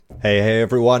Hey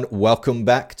everyone, welcome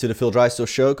back to the Phil Drysdale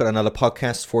Show. Got another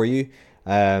podcast for you.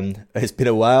 It's been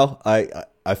a while.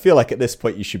 I feel like at this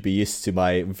point you should be used to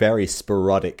my very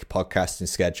sporadic podcasting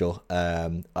schedule.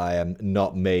 I am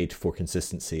not made for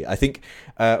consistency. I think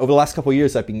over the last couple of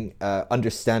years I've been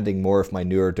understanding more of my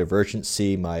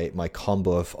neurodivergency, my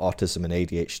combo of autism and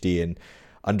ADHD, and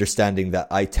understanding that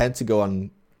I tend to go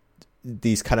on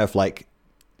these kind of like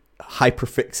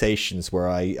hyperfixations where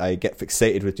I get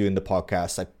fixated with doing the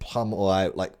podcast. I pummel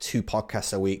out like 2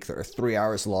 podcasts a week that are 3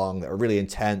 hours long, that are really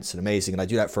intense and amazing. And I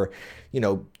do that for,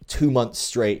 2 months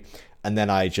straight. And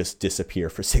then I just disappear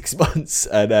for 6 months.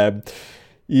 And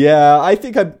I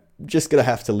think I'm just going to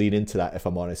have to lean into that, if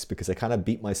I'm honest, because I kind of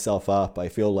beat myself up. I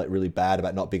feel like really bad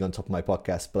about not being on top of my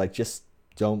podcast, but I just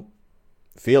don't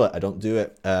feel it. I don't do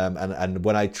it. And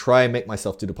when I try and make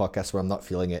myself do the podcast where I'm not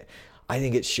feeling it, I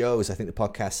think it shows. I think the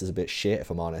podcast is a bit shit, if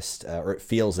I'm honest, or it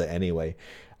feels it anyway.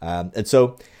 And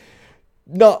so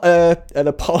not an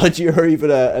apology or even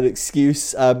an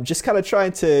excuse. Just kind of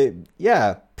trying to,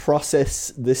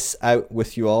 process this out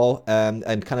with you all,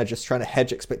 and kind of just trying to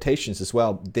hedge expectations as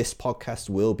well. This podcast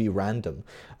will be random.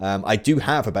 I do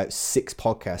have about 6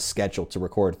 podcasts scheduled to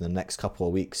record in the next couple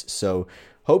of weeks. So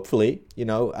hopefully,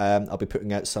 I'll be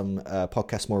putting out some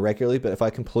podcasts more regularly. But if I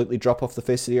completely drop off the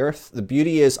face of the earth, the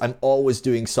beauty is I'm always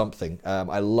doing something.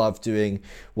 I love doing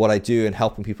what I do and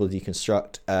helping people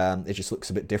deconstruct. It just looks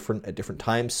a bit different at different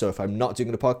times. So if I'm not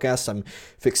doing the podcast, I'm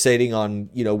fixating on,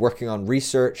 working on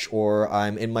research, or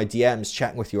I'm in my DMs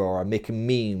chatting with you, or I'm making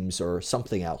memes or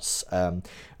something else. And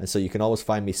so you can always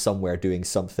find me somewhere doing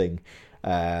something.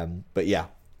 But yeah,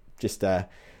 just a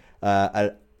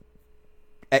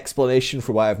explanation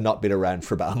for why I've not been around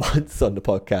for about a month on the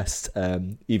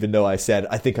podcast, even though I said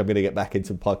I think I'm going to get back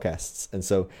into podcasts. And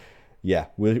so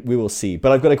we will see.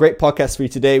 But I've got a great podcast for you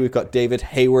today. We've got David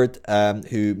Hayward,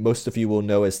 who most of you will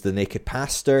know as The Naked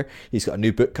Pastor. He's got a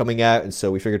new book coming out, and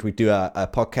so we figured we'd do a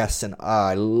podcast, and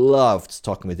I loved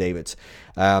talking with David.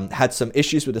 Had some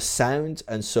issues with the sound,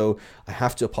 and so I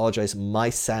have to apologize.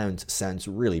 My sound sounds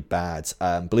really bad.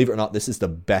 Believe it or not, this is the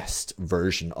best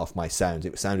version of my sound.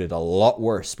 It sounded a lot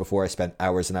worse before I spent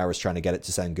hours and hours trying to get it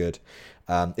to sound good.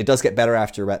 It does get better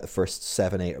after about the first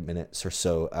 7-8 minutes or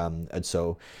so, and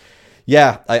so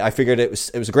I figured it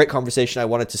was a great conversation. I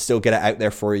wanted to still get it out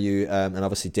there for you, and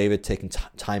obviously David taking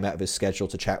time out of his schedule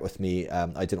to chat with me.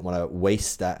 I didn't want to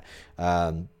waste that,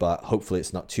 but hopefully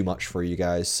it's not too much for you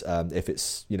guys. If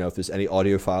it's if there's any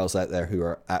audio files out there who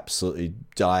are absolutely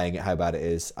dying at how bad it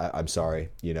is, I'm sorry.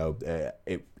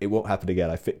 It won't happen again.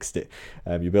 I fixed it.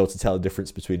 You'll be able to tell the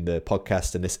difference between the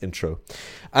podcast and this intro.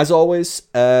 As always,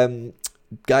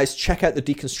 guys, check out the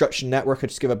Deconstruction Network. I'll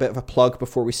just give a bit of a plug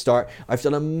before we start. I've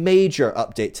done a major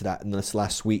update to that in this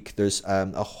last week. There's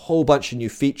a whole bunch of new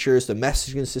features. The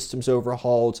messaging system's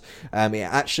overhauled. It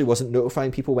actually wasn't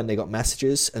notifying people when they got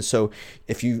messages. And so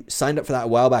if you signed up for that a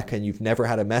while back and you've never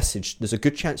had a message, there's a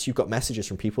good chance you've got messages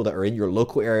from people that are in your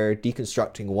local area,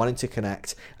 deconstructing, wanting to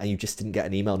connect, and you just didn't get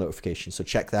an email notification. So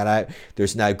check that out.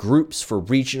 There's now groups for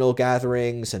regional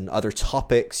gatherings and other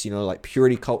topics, like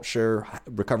purity culture,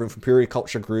 recovering from purity culture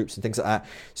groups and things like that.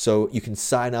 So you can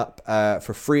sign up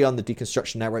for free on the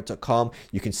deconstructionnetwork.com.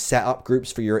 You can set up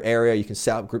groups for your area. You can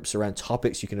set up groups around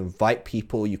topics. You can invite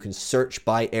people. You can search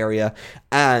by area.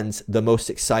 And the most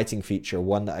exciting feature,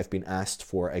 one that I've been asked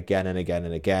for again and again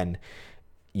and again,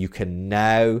 you can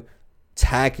now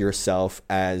tag yourself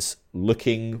as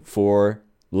looking for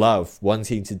love,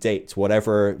 wanting to date,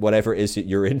 whatever it is that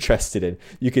you're interested in.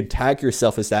 You can tag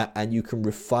yourself as that, and you can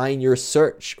refine your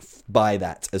search by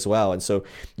that as well. And so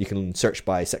you can search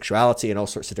by sexuality and all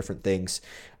sorts of different things.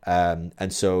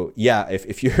 And so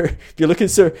if you're looking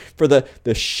for the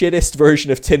shittest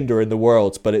version of Tinder in the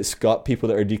world, but it's got people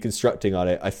that are deconstructing on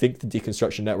it, I think the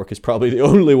Deconstruction Network is probably the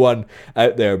only one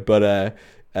out there. But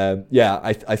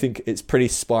I think it's pretty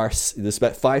sparse. There's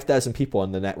about 5,000 people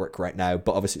on the network right now,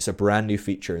 but obviously it's a brand new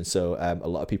feature, and so a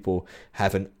lot of people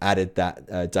haven't added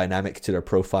that dynamic to their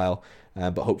profile.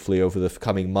 But hopefully over the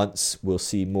coming months we'll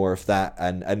see more of that,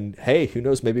 and hey, who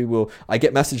knows, maybe I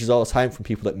get messages all the time from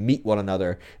people that meet one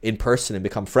another in person and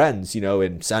become friends,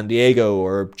 in San Diego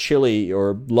or Chile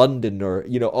or London or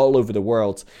all over the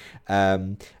world,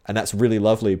 and that's really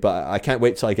lovely. But I can't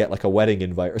wait till I get like a wedding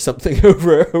invite or something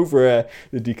over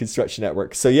the Deconstruction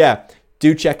Network. So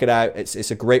do check it out.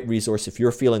 It's a great resource if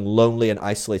you're feeling lonely and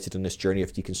isolated in this journey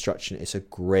of deconstruction. It's a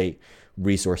great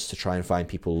resource to try and find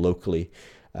people locally.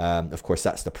 Of course,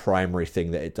 that's the primary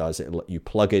thing that it does. You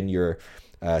plug in your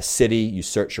city, you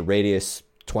search a radius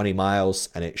 20 miles,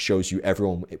 and it shows you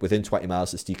everyone within 20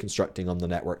 miles that's deconstructing on the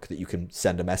network that you can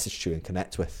send a message to and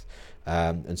connect with.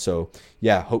 And so,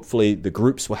 yeah, hopefully the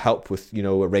groups will help with,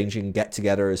 arranging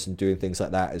get-togethers and doing things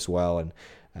like that as well.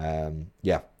 And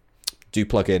yeah, do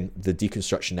plug in the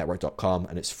deconstructionnetwork.com,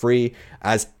 and it's free,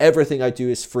 as everything I do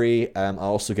is free. I'll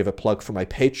also give a plug for my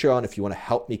Patreon. If you want to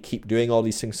help me keep doing all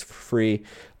these things for free,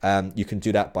 you can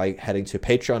do that by heading to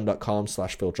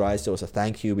patreon.com/Phil Drysdale as a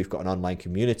thank you. We've got an online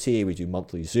community. We do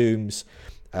monthly Zooms.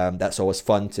 That's always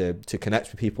fun to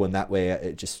connect with people in that way.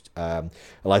 It just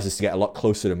allows us to get a lot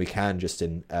closer than we can just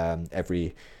in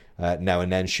every now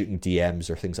and then shooting DMs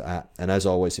or things like that. And as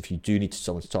always, if you do need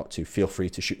someone to talk to, feel free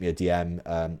to shoot me a DM.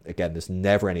 Again, there's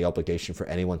never any obligation for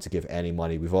anyone to give any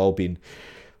money. We've all been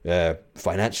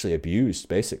financially abused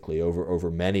basically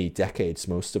over many decades,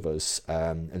 most of us,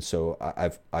 and so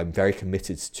I'm very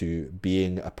committed to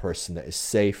being a person that is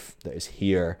safe, that is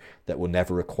here, that will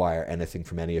never require anything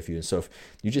from any of you. And so if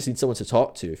you just need someone to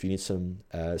talk to, if you need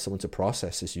someone to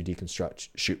process as you deconstruct,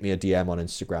 shoot me a DM on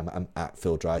Instagram. I'm at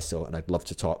Phil Drysdale, and I'd love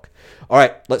to talk. All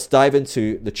right, let's dive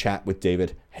into the chat with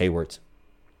David Hayward.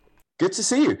 Good to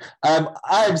see you.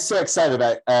 I'm so excited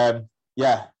about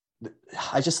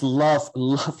I just love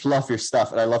your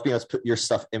stuff, and I love being able to put your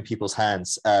stuff in people's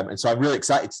hands. And so I'm really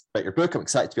excited about your book. I'm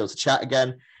excited to be able to chat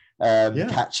again,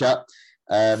 catch up.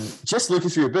 Just looking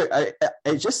through your book,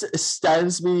 it just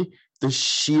astounds me the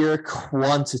sheer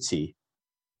quantity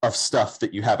of stuff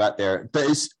that you have out there that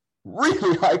is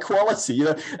really high quality.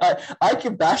 I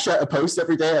can bash out a post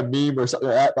every day, a meme or something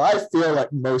like that, but I feel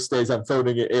like most days I'm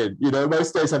phoning it in.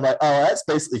 Most days I'm like, oh, that's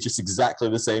basically just exactly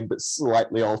the same but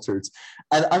slightly altered.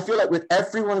 And I feel like with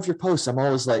every one of your posts, I'm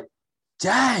always like,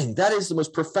 dang, that is the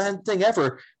most profound thing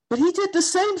ever. But he did the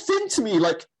same thing to me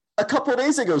like a couple of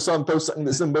days ago. So I'm posting something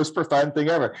that's the most profound thing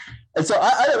ever. And so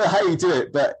I don't know how you do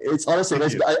it, but it's honestly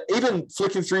amazing. Even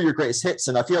flicking through your greatest hits,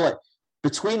 and I feel like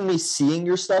between me seeing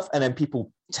your stuff and then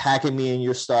people tagging me in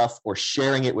your stuff or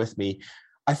sharing it with me,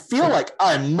 I feel like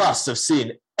I must have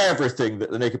seen everything that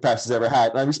the Naked Pass has ever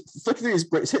had. And I was flicking through these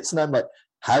greatest hits, and I'm like,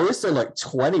 how is there like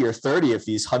 20 or 30 of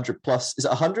these 100 plus? Is it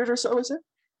 100 or so? Is it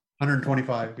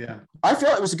 125? Yeah. I feel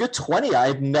like it was a good 20 I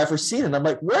had never seen, and I'm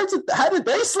like, how did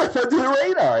they slip under the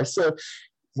radar? So,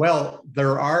 well,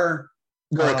 there are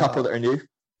a couple that are new.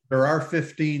 There are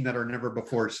 15 that are never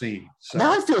before seen. So.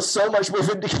 Now I feel so much more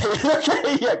vindicated.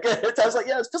 Okay, yeah, good. I was like,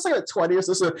 it's just like about 20 or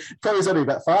so. So probably it's only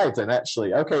about 5 then,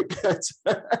 actually. Okay, good.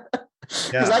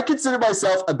 Because I consider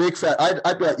myself a big fan.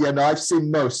 I'd be like, I've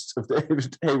seen most of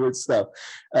David Hayward stuff.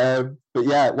 But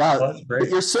yeah, wow. That's great. But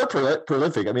you're so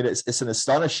prolific. I mean, it's an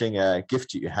astonishing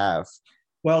gift you have.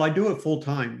 Well, I do it full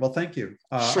time. Well, thank you.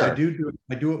 Sure. I do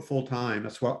it full time.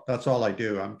 That's all I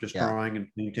do. I'm just drawing and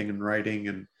painting and writing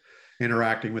and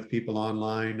interacting with people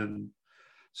online. And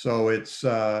so it's,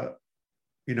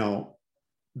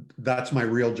 that's my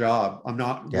real job. I'm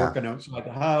not working outside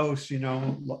the house,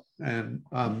 and,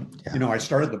 I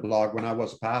started the blog when I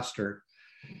was a pastor,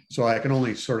 so I can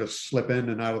only sort of slip in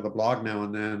and out of the blog now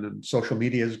and then, and social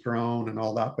media has grown and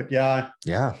all that. But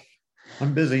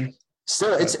I'm busy.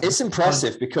 Still, it's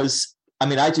impressive because, I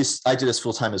mean, I do this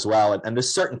full time as well. And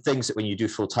there's certain things that when you do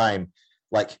full time,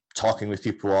 like talking with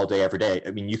people all day, every day,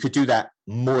 I mean, you could do that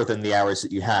more than the hours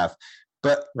that you have.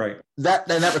 But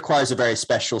that requires a very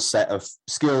special set of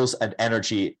skills and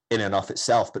energy in and of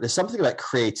itself. But there's something about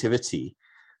creativity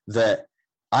that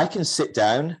I can sit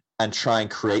down and try and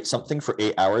create something for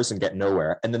 8 hours and get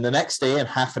nowhere. And then the next day in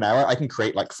half an hour, I can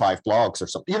create like 5 blogs or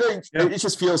something. It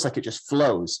just feels like it just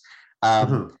flows.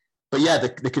 But yeah,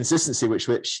 the consistency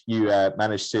which you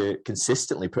manage to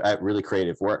consistently put out really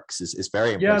creative works is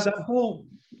very impressive.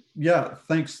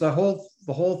 Thanks. The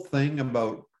whole thing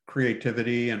about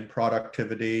creativity and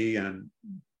productivity and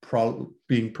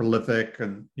being prolific,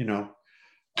 and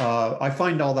I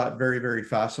find all that very, very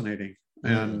fascinating.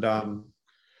 And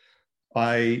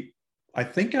I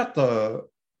think I've thought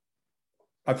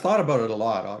about it a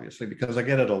lot, obviously, because I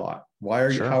get it a lot.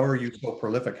 How are you so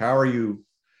prolific? How are you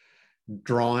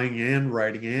drawing and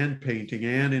writing and painting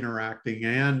and interacting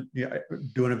and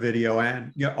doing a video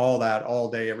and all that all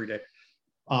day, every day?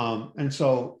 And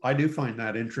so I do find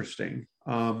that interesting.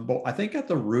 But I think at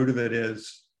the root of it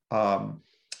is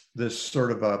this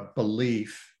sort of a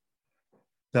belief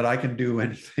that I can do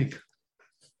anything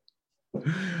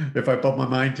if I put my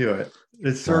mind to it.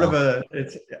 It's sort of I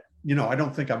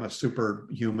don't think I'm a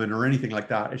superhuman or anything like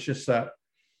that. It's just that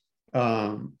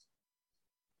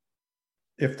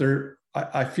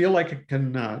I feel like I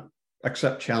can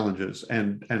accept challenges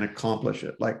and accomplish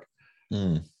it. Like,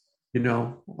 one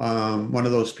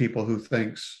of those people who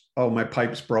thinks, oh, my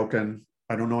pipe's broken,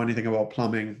 I don't know anything about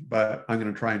plumbing, but I'm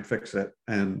going to try and fix it,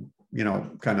 and,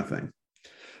 kind of thing.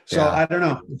 So I don't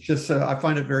know. It's just, I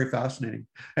find it very fascinating.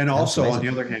 And also on the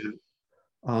other hand,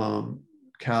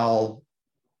 Cal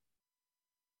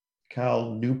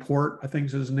Newport, I think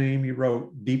is his name. He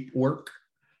wrote Deep Work,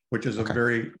 which is a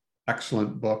very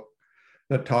excellent book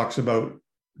that talks about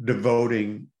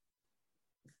devoting,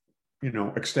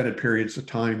 extended periods of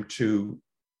time to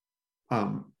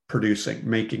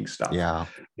making stuff. Yeah.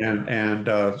 And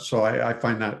so I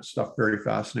find that stuff very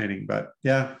fascinating. But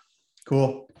yeah,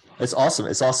 cool. It's awesome.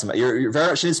 It's awesome. You're very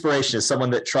much an inspiration as someone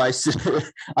that tries to.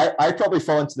 I probably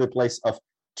fall into the place of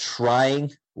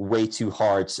trying way too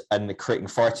hard and creating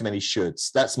far too many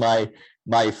shoulds. That's my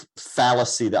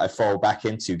fallacy that I fall back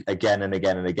into again and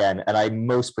again and again. And I'm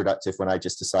most productive when I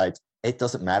just decide it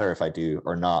doesn't matter if I do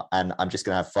or not, and I'm just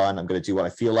going to have fun. I'm going to do what I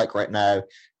feel like right now,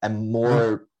 and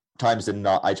more times than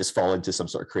not, I just fall into some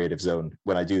sort of creative zone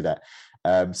when I do that.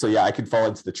 So yeah, I can fall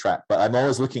into the trap, but I'm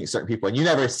always looking at certain people, and you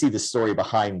never see the story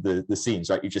behind the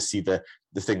scenes, right? You just see the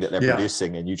thing that they're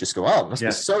producing, and you just go, oh, it must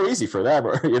be so easy for them,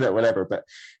 or whatever. But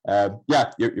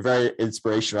yeah, you're very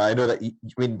inspirational. I know that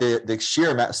the sheer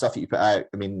amount of stuff that you put out,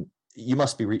 I mean, you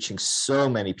must be reaching so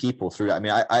many people through that. I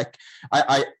mean,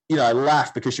 I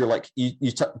laugh because you're like,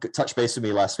 you touched base with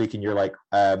me last week, and you're like,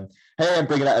 hey, I'm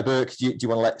bringing out a book. Do you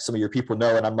want to let some of your people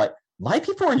know? And I'm like, my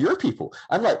people are your people.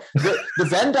 I'm like, the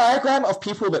Venn diagram of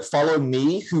people that follow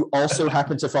me who also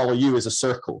happen to follow you is a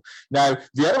circle. Now,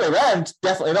 the other way around,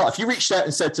 definitely not. If you reached out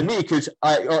and said to me, or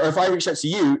if I reached out to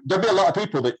you, there'd be a lot of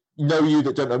people that know you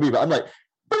that don't know me. But I'm like,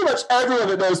 pretty much everyone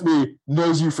that knows me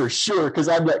knows you for sure, because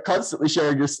I'm like constantly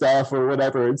sharing your stuff or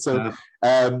whatever. And so,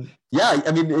 yeah,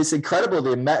 I mean, it's incredible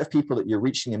the amount of people that you're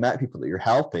reaching, the amount of people that you're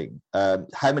helping.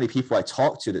 How many people I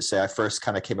talk to that say I first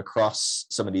kind of came across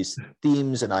some of these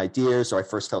themes and ideas, or I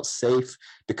first felt safe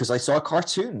because I saw a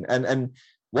cartoon. And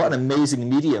what an amazing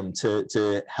medium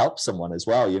to help someone as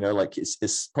well. Like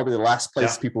it's probably the last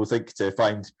place people think to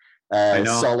find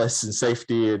solace and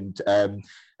safety,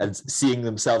 and seeing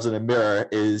themselves in a mirror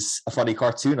is a funny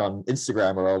cartoon on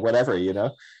Instagram or whatever, It's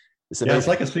amazing. Yeah, it's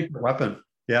like a secret weapon.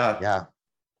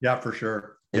 Yeah, for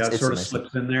sure. It sort of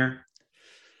slips in there.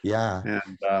 Yeah.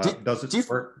 And does it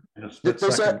work in a split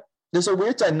second? There's a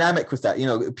weird dynamic with that.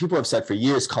 People have said for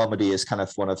years comedy is kind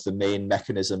of one of the main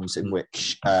mechanisms in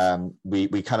which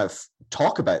we kind of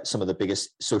talk about some of the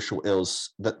biggest social ills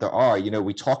that there are.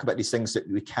 We talk about these things that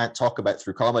we can't talk about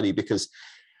through comedy because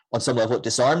on some level it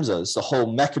disarms us. The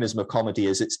whole mechanism of comedy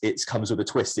is it comes with a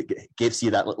twist. It gives you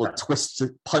that little twist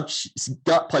punch,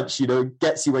 gut punch,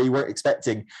 gets you where you weren't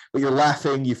expecting, but you're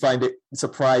laughing, you find it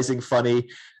surprising, funny.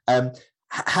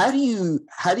 How do you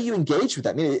engage with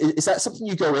that? I mean, is that something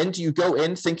you go in? Do you go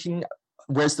in thinking,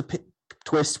 where's the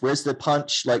twist? Where's the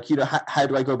punch? Like, how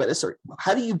do I go about this? Or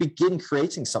how do you begin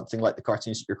creating something like the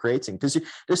cartoons that you're creating? Because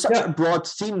there's such a broad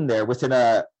theme there within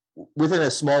a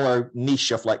smaller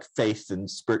niche of like faith and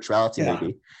spirituality,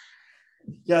 maybe.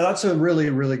 Yeah, that's a really,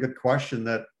 really good question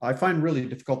that I find really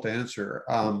difficult to answer.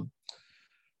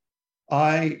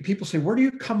 People say, where do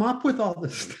you come up with all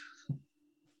this stuff?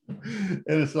 And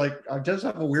it's like, I just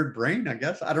have a weird brain, I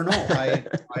guess. I don't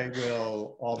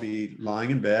know. I'll be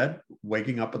lying in bed,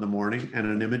 waking up in the morning, and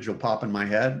an image will pop in my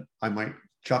head. I might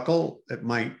chuckle. It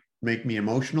might make me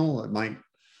emotional. It might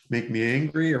make me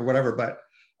angry or whatever, but,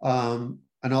 and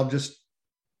I'll just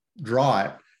draw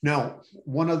it. Now,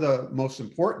 one of the most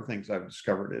important things I've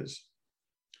discovered is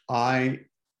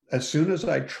as soon as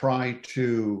I try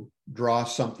to draw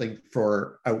something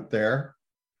for out there,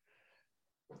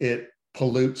 it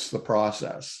pollutes the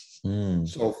process.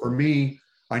 So for me,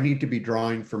 I need to be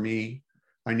drawing for me.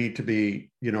 I need to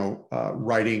be,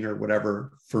 writing or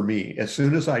whatever for me. As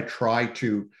soon as I try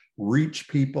to reach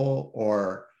people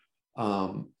or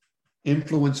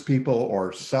influence people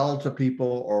or sell to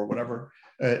people or whatever,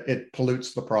 it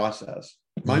pollutes the process.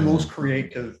 My most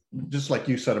creative, just like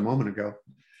you said a moment ago,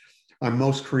 I'm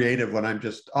most creative when I'm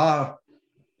just,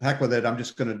 heck with it. I'm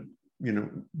just going to,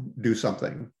 do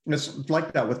something. It's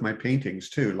like that with my paintings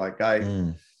too. Like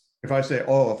if I say,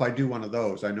 if I do one of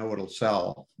those, I know it'll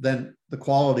sell, then the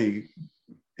quality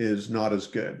is not as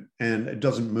good and it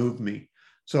doesn't move me.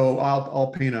 So I'll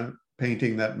paint a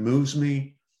painting that moves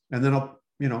me, and then I'll,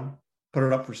 put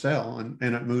it up for sale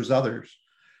and it moves others.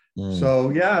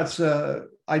 So yeah, it's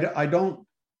I don't,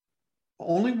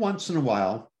 only once in a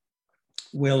while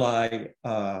will I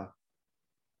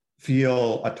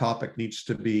feel a topic needs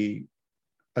to be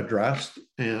addressed,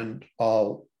 and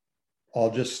I'll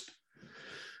just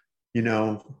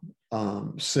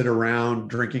sit around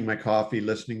drinking my coffee,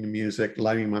 listening to music,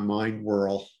 letting my mind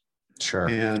whirl,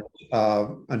 and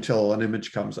until an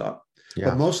image comes up.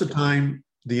 But most of the time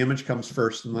the image comes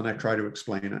first, and then I try to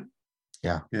explain it.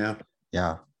 Yeah.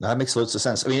 Yeah, that makes loads of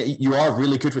sense. I mean, you are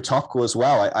really good with topical as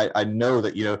well. I know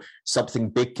that, something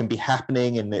big can be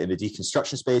happening in the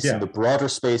deconstruction space, in the broader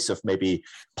space of maybe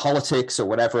politics or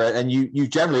whatever. And you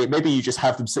generally, maybe you just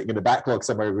have them sitting in the backlog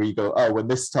somewhere where you go, oh, when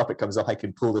this topic comes up, I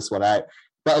can pull this one out.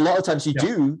 But a lot of times you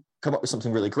do come up with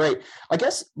something really great. I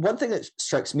guess one thing that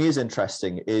strikes me as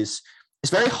interesting is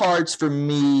it's very hard for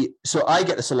me. So I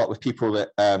get this a lot with people that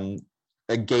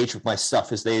engage with my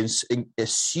stuff, is they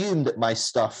assume that my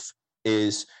stuff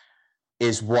is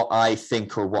what I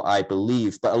think or what I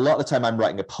believe. But a lot of the time I'm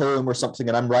writing a poem or something,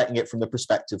 and I'm writing it from the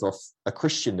perspective of a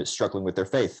Christian that's struggling with their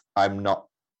faith. I'm not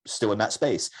still in that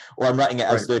space. Or I'm writing it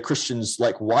as the Christian's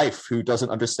wife who doesn't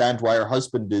understand why her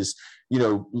husband is,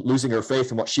 losing her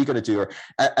faith and what's she going to do.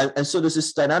 And so there's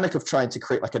this dynamic of trying to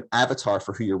create an avatar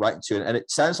for who you're writing to. And it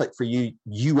sounds like for you,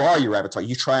 you are your avatar.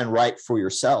 You try and write for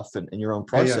yourself and in your own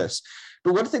process.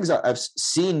 But one of the things that I've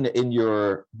seen in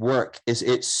your work is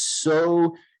it's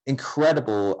so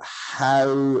incredible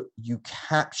how you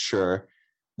capture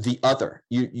the other.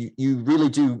 You really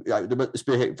do. There's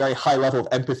a very high level of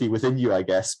empathy within you, I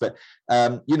guess. But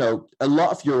a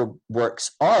lot of your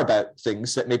works are about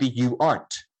things that maybe you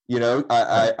aren't. I know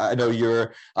I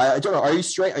don't know. Are you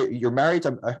straight? You're married,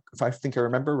 if I think I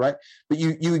remember right. But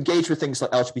you engage with things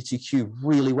like LGBTQ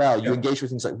really well. You engage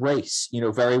with things like race,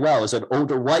 very well. As an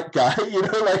older white guy,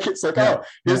 it's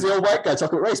here's the old white guy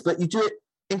talking about race. But you do it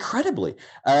incredibly.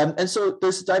 And so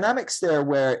there's dynamics there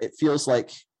where it feels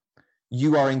like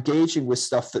you are engaging with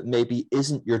stuff that maybe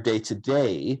isn't your day to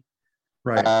day,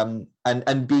 right?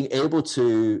 And being able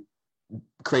to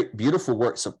create beautiful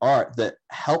works of art that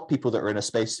help people that are in a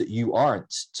space that you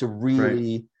aren't to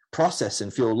really process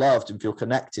and feel loved and feel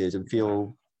connected and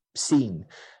feel seen.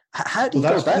 How do you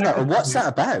go about that, or what's that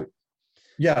about?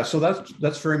 Yeah, so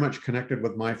that's very much connected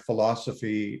with my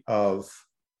philosophy of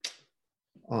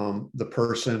the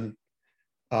person,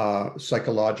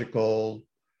 psychological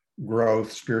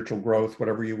growth, spiritual growth,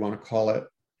 whatever you want to call it.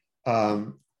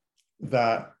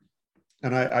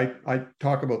 And I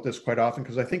talk about this quite often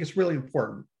because I think it's really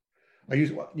important. I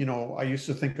used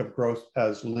to think of growth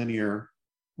as linear,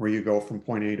 where you go from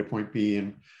point A to point B,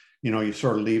 and you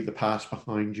sort of leave the past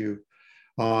behind you.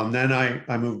 Then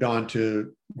I moved on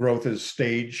to growth as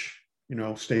stage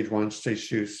 1, stage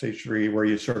 2, stage 3, where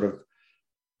you sort of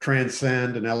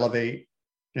transcend and elevate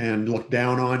and look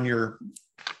down on your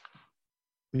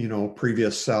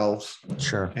previous selves.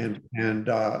 Sure. And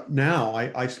now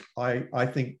I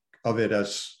think of it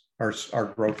as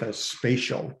our growth as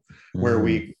spatial, where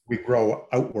we grow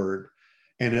outward,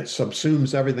 and it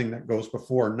subsumes everything that goes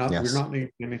before. We're not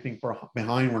leaving anything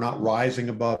behind. We're not rising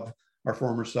above our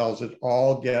former selves. It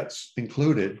all gets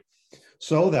included,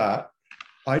 so that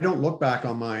I don't look back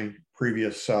on my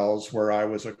previous selves where I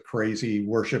was a crazy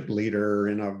worship leader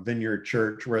in a vineyard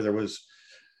church where there was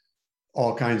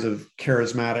all kinds of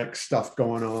charismatic stuff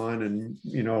going on,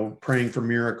 and praying for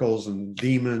miracles and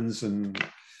demons and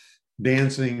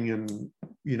dancing and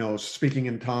speaking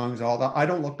in tongues, all that. I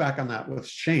don't look back on that with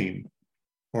shame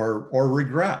or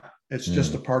regret. It's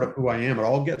just a part of who I am. It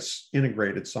all gets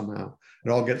integrated somehow. It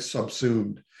all gets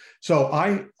subsumed. So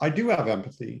I do have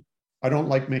empathy. I don't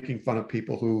like making fun of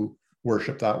people who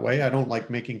worship that way. I don't like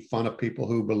making fun of people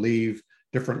who believe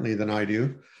differently than I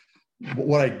do. But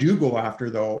what I do go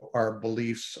after, though, are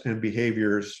beliefs and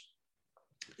behaviors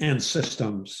and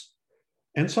systems,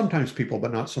 and sometimes people,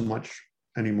 but not so much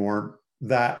anymore,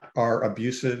 that are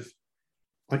abusive,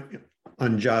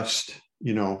 unjust,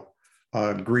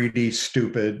 greedy,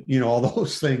 stupid, all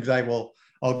those things. I'll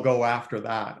go after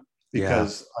that,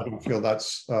 because I don't feel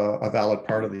that's a valid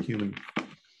part of the human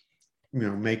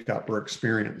makeup or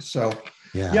experience. So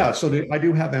so I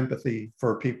do have empathy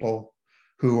for people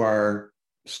who are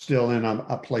still in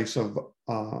a place of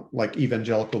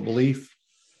evangelical belief,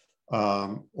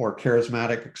 or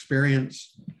charismatic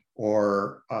experience,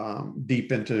 or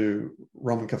deep into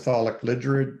Roman Catholic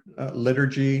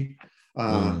liturgy,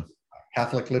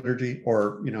 Catholic liturgy,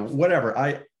 or whatever.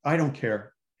 I don't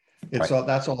care. It's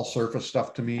that's all surface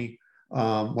stuff to me.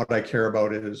 What I care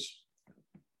about is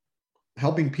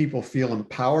helping people feel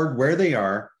empowered where they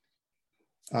are,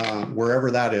 wherever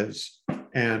that is,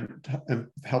 and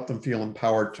help them feel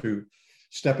empowered to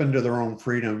step into their own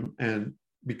freedom and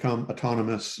become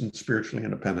autonomous and spiritually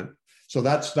independent. So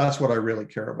that's what I really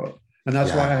care about. And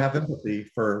that's why I have empathy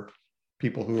for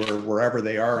people who are wherever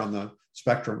they are on the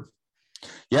spectrum.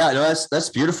 Yeah, no, that's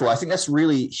beautiful. I think that's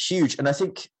really huge. And I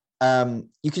think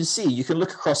you can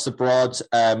look across the broad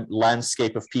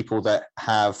landscape of people that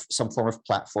have some form of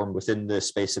platform within the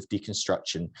space of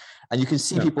deconstruction, and you can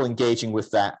see people engaging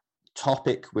with that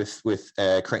topic with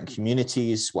creating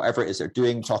communities, whatever it is they're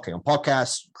doing, talking on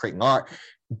podcasts, creating art,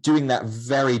 doing that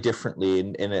very differently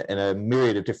in a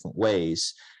myriad of different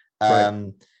ways.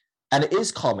 Right. And it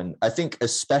is common, I think,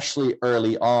 especially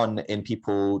early on in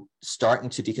people starting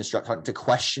to deconstruct, starting to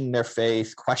question their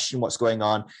faith, question what's going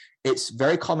on. It's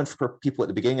very common for people at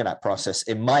the beginning of that process,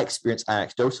 in my experience,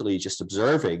 anecdotally, just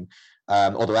observing,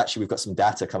 although actually we've got some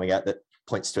data coming out that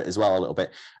points to it as well a little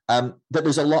bit, that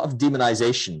there's a lot of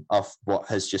demonization of what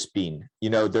has just been.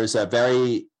 There's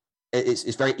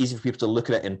it's very easy for people to look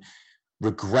at it and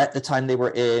regret the time they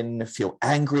were in, feel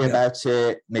angry about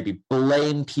it, maybe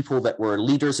blame people that were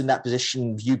leaders in that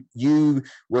position. You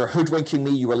were hoodwinking me,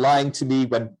 you were lying to me,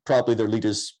 when probably their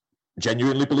leaders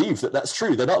genuinely believe that that's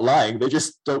true. They're not lying. They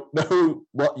just don't know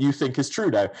what you think is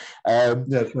true now.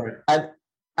 That's right.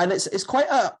 And it's quite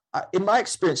in my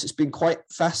experience, it's been quite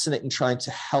fascinating trying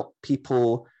to help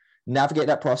people navigate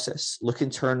that process, look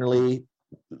internally,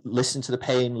 listen to the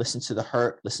pain, listen to the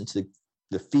hurt, listen to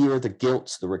the fear, the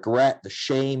guilt, the regret, the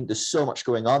shame. There's so much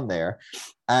going on there,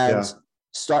 and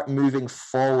start moving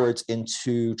forward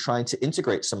into trying to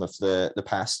integrate some of the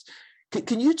past.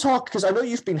 Can you talk, because I know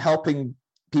you've been helping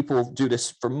people do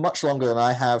this for much longer than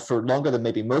I have, for longer than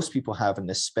maybe most people have in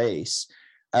this space.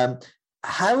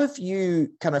 How have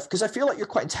you because I feel like you're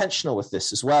quite intentional with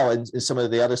this as well in some of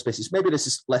the other spaces. Maybe this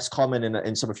is less common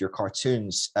in some of your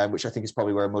cartoons, which I think is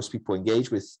probably where most people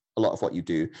engage with a lot of what you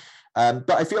do.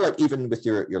 But I feel like even with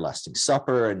your Lasting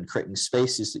Supper and creating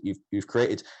spaces that you've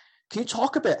created, can you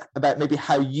talk a bit about maybe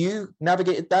how you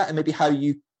navigated that, and maybe how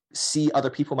you see other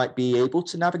people might be able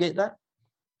to navigate that?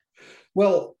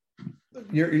 Well,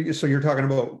 you're talking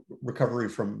about recovery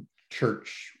from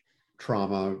church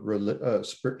trauma,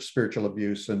 spiritual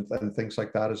abuse, and things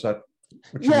like that. Is that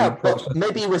what you mean? But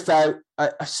maybe without.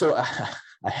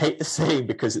 I hate the saying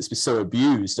because it's been so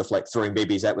abused, of like throwing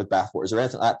babies out with bathwaters or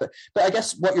anything like that. But I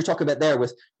guess what you're talking about there,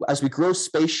 with as we grow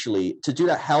spatially, to do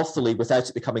that healthily without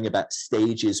it becoming about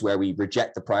stages where we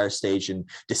reject the prior stage and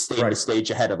disdain the stage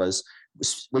ahead of us.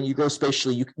 When you grow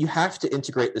spatially, you have to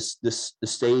integrate the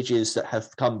stages that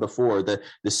have come before, the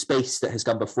space that has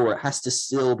come before. It has to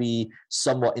still be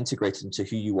somewhat integrated into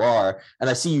who you are. And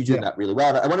I see you doing that really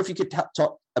well. I wonder if you could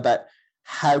talk about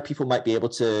how people might be able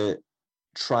to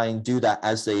try and do that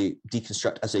as they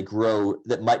deconstruct, as they grow.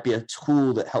 That might be a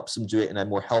tool that helps them do it in a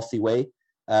more healthy way,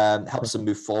 helps them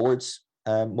move forwards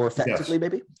more effectively,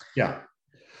 maybe. Yeah.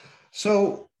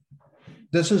 So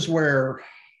this is where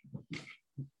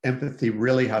empathy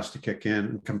really has to kick in,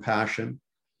 and compassion.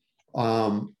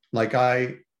 Like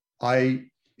I,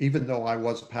 even though I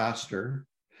was a pastor,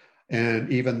 and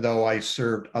even though I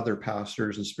served other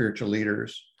pastors and spiritual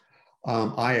leaders,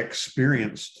 I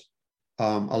experienced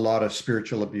a lot of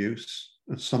spiritual abuse,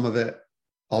 and some of it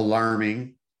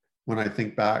alarming when I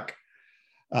think back.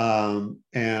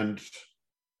 And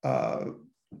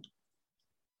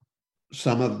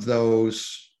some of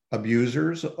those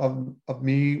abusers of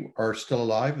me are still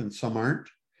alive, and some aren't.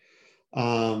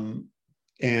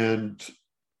 And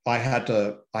I had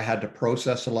to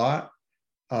process a lot,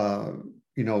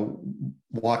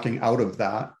 walking out of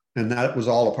that. And that was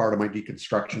all a part of my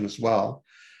deconstruction as well.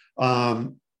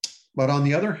 But on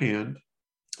the other hand,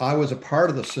 I was a part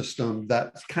of the system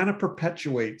that kind of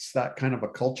perpetuates that kind of a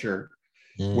culture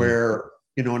where,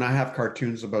 and I have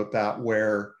cartoons about that,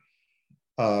 where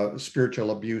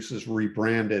spiritual abuse is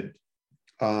rebranded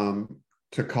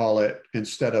to call it,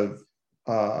 instead of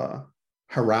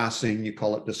harassing, you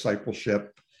call it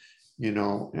discipleship.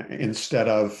 Instead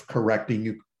of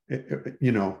correcting,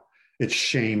 it's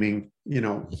shaming.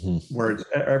 Where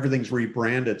everything's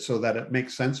rebranded so that it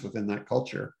makes sense within that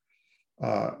culture.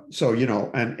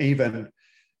 And even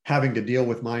having to deal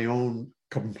with my own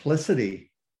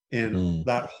complicity in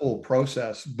that whole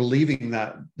process, believing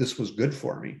that this was good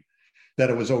for me, that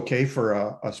it was okay for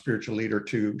a spiritual leader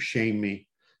to shame me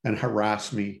and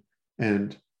harass me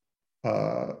and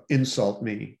insult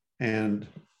me and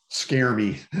scare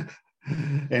me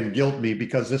and guilt me,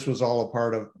 because this was all a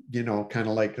part of, kind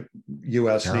of like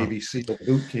U.S. Navy SEAL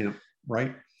boot camp,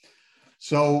 right?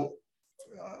 So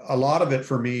a lot of it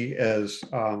for me is,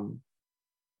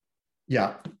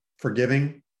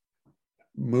 forgiving,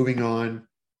 moving on,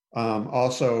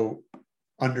 also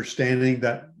understanding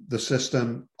that the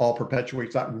system all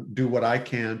perpetuates that, and do what I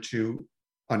can to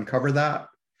uncover that,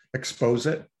 expose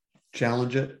it,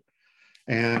 challenge it.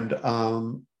 And,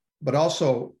 but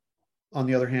also, on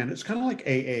the other hand, it's kind of like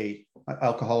AA,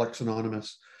 Alcoholics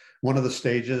Anonymous. One of the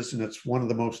stages, and it's one of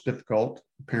the most difficult,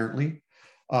 apparently,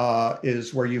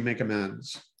 is where you make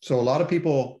amends. So a lot of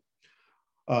people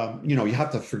you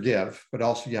have to forgive, but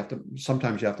also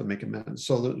sometimes you have to make amends.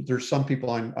 So there's some people,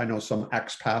 I know some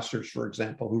ex-pastors, for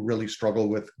example, who really struggle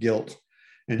with guilt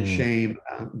and shame,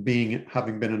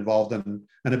 having been involved in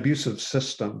an abusive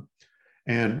system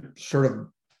and sort of,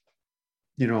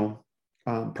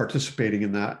 participating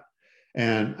in that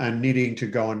and needing to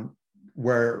go and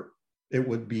where it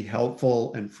would be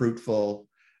helpful and fruitful,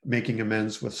 making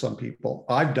amends with some people.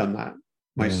 I've done that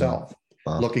myself,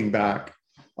 looking back,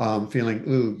 feeling,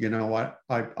 ooh, you know what,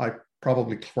 I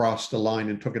probably crossed the line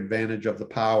and took advantage of the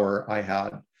power I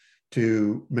had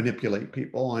to manipulate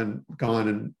people, and gone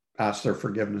and asked their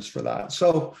forgiveness for that.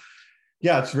 So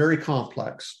yeah, it's very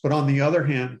complex. But on the other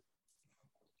hand,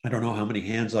 I don't know how many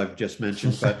hands I've just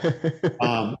mentioned, but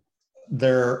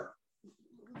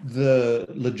the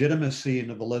legitimacy and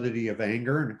the validity of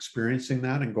anger and experiencing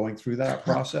that and going through that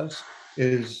process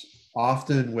is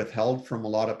often withheld from a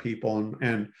lot of people.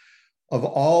 And of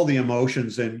all the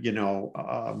emotions in,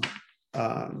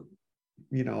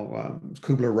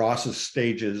 Kubler-Ross's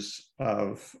stages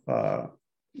of,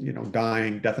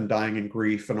 dying, death and dying and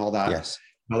grief and all that. Yes.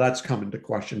 Now that's come into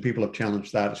question. People have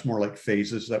challenged that. It's more like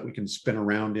phases that we can spin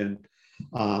around in,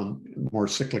 more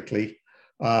cyclically.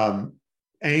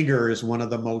 Anger is one of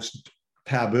the most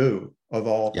taboo of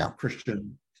all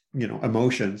Christian,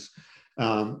 emotions.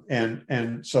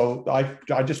 And so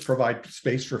I just provide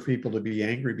space for people to be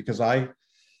angry, because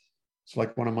it's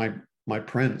like one of my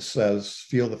prints says,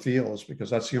 feel the feels, because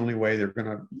that's the only way they're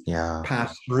going to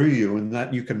pass through you, and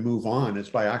that you can move on is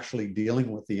by actually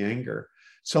dealing with the anger.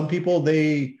 Some people,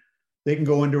 they can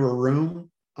go into a room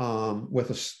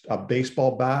with a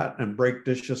baseball bat and break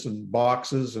dishes and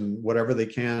boxes and whatever they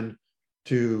can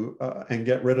to and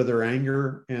get rid of their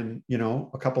anger in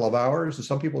a couple of hours. And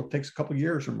some people, it takes a couple of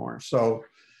years or more. So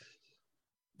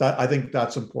that, I think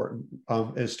that's important,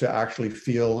 is to actually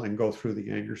feel and go through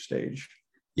the anger stage.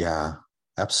 Yeah,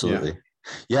 absolutely.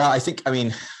 Yeah, I think,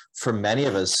 for many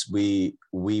of us, we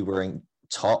were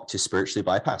taught to spiritually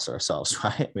bypass ourselves,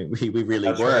 right? We really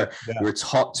That's were. Right. Yeah. We were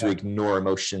taught to ignore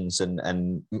emotions,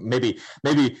 and maybe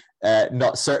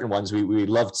not certain ones. We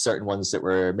loved certain ones that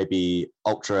were maybe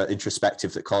ultra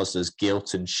introspective, that caused us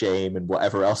guilt and shame and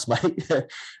whatever else might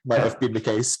have been the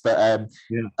case. But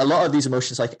a lot of these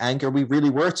emotions, like anger, we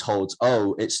really were told,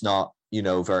 oh, it's not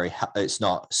it's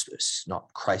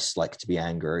not Christ-like to be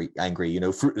angry.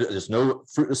 There's no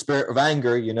fruit of the spirit of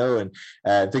anger, and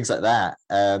things like that.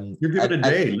 You're given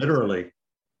a day, literally.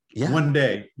 Yeah. One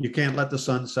day. You can't let the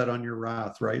sun set on your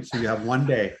wrath, right? So you have one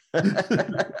day.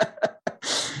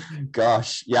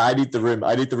 Gosh, yeah, I need the room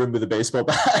with a baseball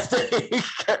bat. I think.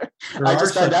 I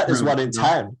just found out there's one in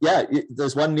town. Yeah,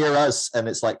 there's one near us, and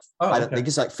it's like, I don't think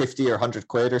it's like 50 or 100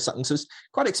 quid or something. So it's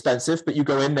quite expensive, but you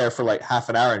go in there for like half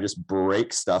an hour and just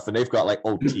break stuff, and they've got like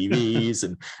old TVs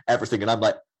and everything. And I'm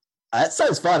like, that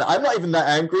sounds fun. I'm not even that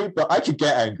angry, but I could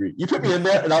get angry. You put me in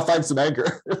there and I'll find some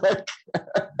anger.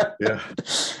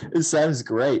 It sounds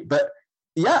great. But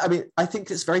yeah, I think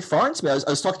it's very foreign to me. I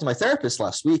was talking to my therapist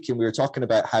last week, and we were talking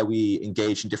about how we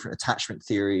engage in different attachment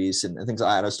theories and things like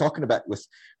that. And I was talking about with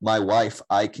my wife,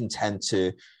 I can tend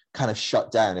to kind of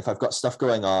shut down. If I've got stuff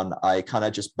going on, I kind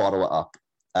of just bottle it up.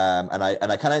 And I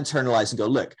kind of internalize and go,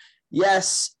 look,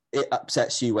 yes, it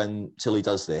upsets you when Tilly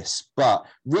does this, but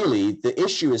really the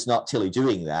issue is not Tilly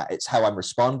doing that. It's how I'm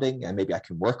responding, and maybe I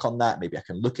can work on that. Maybe I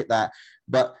can look at that.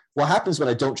 But what happens when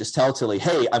I don't just tell Tilly,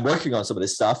 hey, I'm working on some of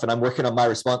this stuff and I'm working on my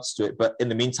response to it, but in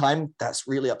the meantime, that's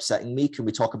really upsetting me. Can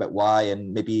we talk about why?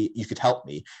 And maybe you could help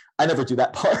me. I never do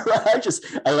that part.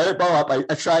 I let it ball up.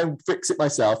 I try and fix it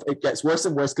myself. It gets worse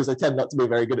and worse because I tend not to be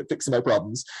very good at fixing my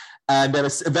problems. And then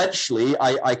eventually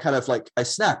I kind of like, I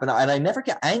snap, and I never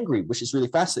get angry, which is really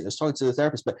fascinating. I was talking to the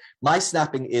therapist, but my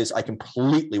snapping is I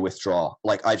completely withdraw.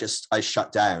 Like I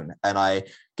shut down, and I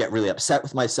get really upset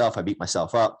with myself. I beat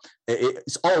myself up.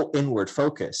 It's all inward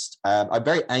focused. I'm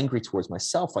very angry towards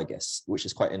myself, I guess, which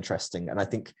is quite interesting. And I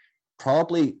think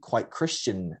probably quite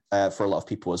Christian for a lot of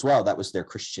people as well. That was their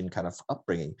Christian kind of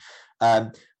upbringing.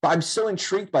 But I'm so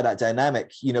intrigued by that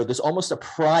dynamic. There's almost a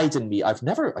pride in me. I've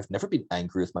never been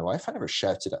angry with my wife. I never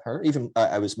shouted at her. Even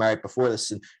I was married before this,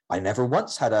 and I never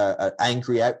once had an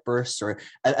angry outburst.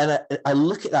 And I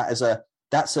look at that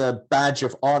that's a badge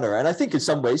of honor. And I think in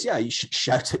some ways, you should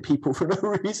shout at people for no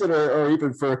reason, or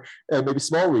even for maybe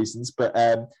small reasons. But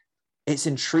it's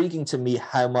intriguing to me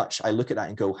how much I look at that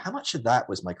and go, how much of that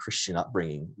was my Christian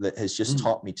upbringing that has just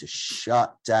taught me to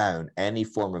shut down any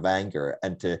form of anger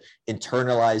and to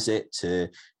internalize it, to,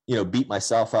 beat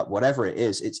myself up, whatever it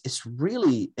is. It's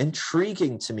really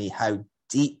intriguing to me how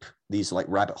deep these like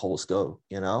rabbit holes go,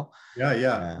 Yeah.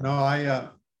 No,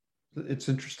 it's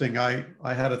interesting. I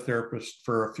had a therapist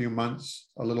for a few months,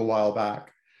 a little while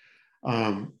back,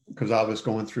 because I was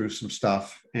going through some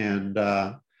stuff. And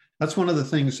that's one of the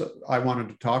things I wanted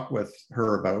to talk with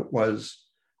her about was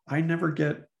I never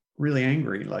get really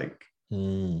angry. Like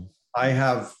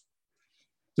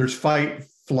there's fight,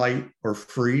 flight, or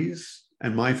freeze.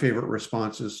 And my favorite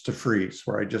response is to freeze,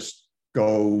 where I just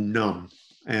go numb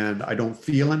and I don't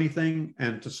feel anything.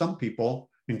 And to some people,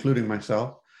 including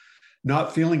myself,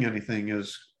 not feeling anything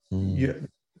is, you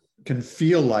can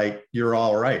feel like you're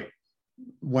all right,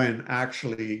 when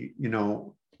actually,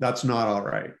 that's not all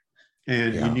right.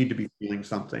 And you need to be feeling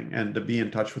something and to be in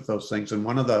touch with those things. And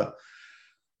one of the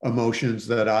emotions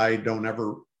that I don't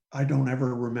ever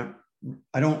remember,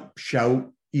 I don't shout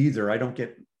either. I don't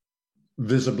get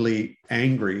visibly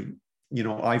angry.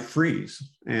 I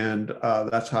freeze. And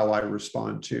that's how I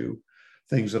respond to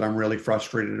things that I'm really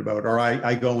frustrated about, or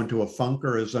I go into a funk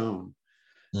or a zone.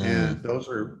 And those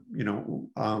are,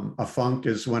 a funk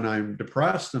is when I'm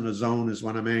depressed and a zone is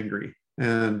when I'm angry.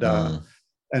 And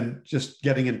just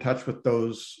getting in touch with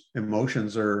those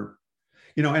emotions are,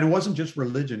 and it wasn't just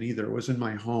religion either. It was in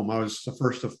my home. I was the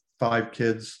first of 5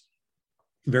 kids,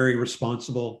 very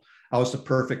responsible. I was the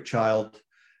perfect child.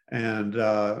 And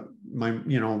my,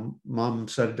 mom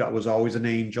said I was always an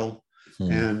angel.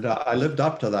 And I lived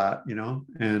up to that,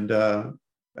 and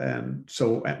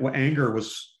so anger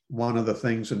was one of the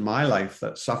things in my life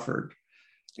that suffered.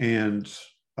 And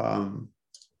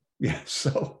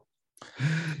so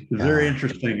it's very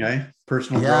interesting,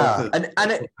 personal growth.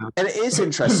 And it is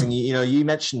interesting. You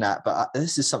mentioned that, but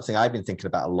this is something I've been thinking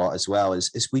about a lot as well,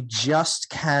 is we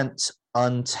just can't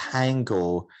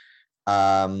untangle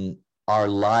our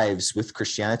lives with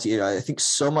Christianity. I think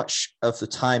so much of the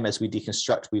time as we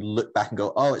deconstruct, we look back and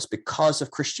go, oh, it's because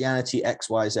of Christianity, X,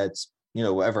 Y, Z,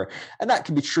 whatever. And that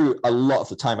can be true a lot of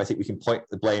the time. I think we can point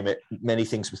the blame at many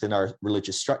things within our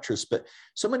religious structures, but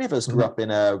so many of us grew up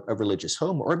in a religious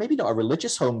home, or maybe not a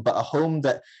religious home, but a home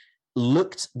that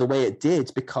looked the way it did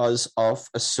because of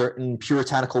a certain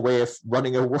puritanical way of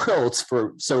running a world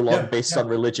for so long based on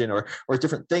religion or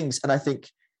different things. And I think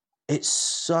it's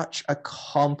such a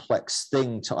complex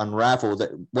thing to unravel,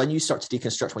 that when you start to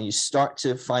deconstruct, when you start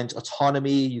to find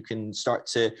autonomy, you can start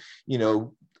to,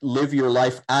 live your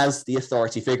life as the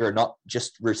authority figure, not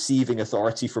just receiving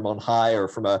authority from on high or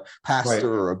from a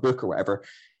pastor or a book or whatever.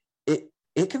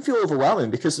 It can feel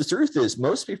overwhelming, because the truth is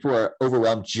most people are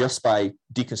overwhelmed just by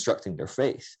deconstructing their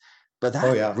faith. But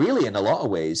that really, in a lot of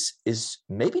ways, is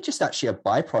maybe just actually a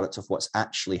byproduct of what's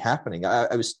actually happening.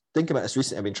 I was thinking about this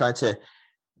recently. I've been trying to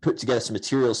put together some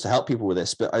materials to help people with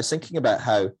this, but I was thinking about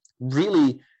how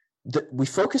really we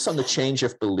focus on the change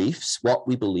of beliefs, what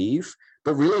we believe,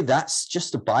 but really that's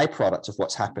just a byproduct of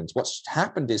what's happened. What's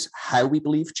happened is how we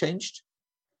believe changed.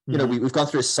 We've gone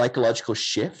through a psychological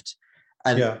shift,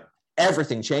 and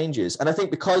everything changes. And I think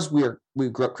because we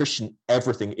grew up Christian,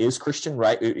 everything is Christian,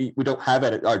 right? We don't have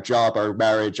it, our job, our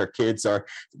marriage, our kids, our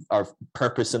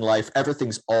purpose in life.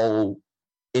 Everything's all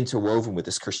interwoven with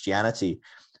this Christianity.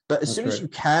 But as soon as you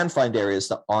can find areas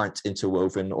that aren't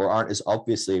interwoven or aren't as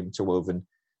obviously interwoven,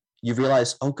 you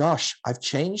realize, oh gosh, I've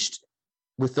changed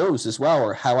with those as well,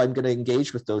 or how I'm going to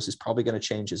engage with those is probably going to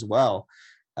change as well.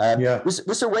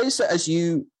 Was there ways that as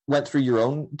you went through your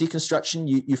own deconstruction,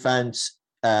 you found,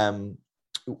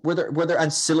 were there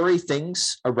ancillary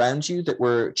things around you that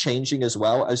were changing as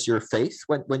well as your faith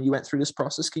when you went through this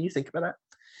process? Can you think about that?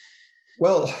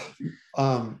 Well,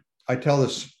 I tell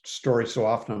this story so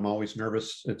often, I'm always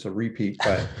nervous it's a repeat,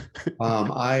 but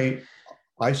I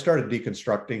started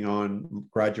deconstructing on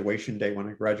graduation day when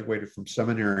I graduated from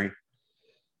seminary.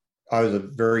 I was a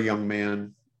very young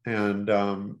man,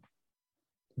 and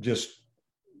just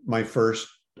my first,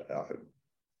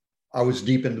 I was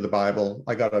deep into the Bible.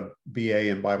 I got a BA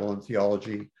in Bible and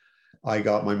theology. I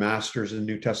got my master's in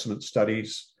New Testament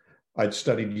studies. I'd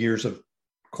studied years of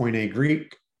Koine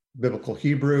Greek, Biblical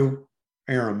Hebrew,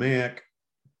 Aramaic,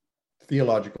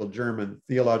 theological German,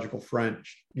 theological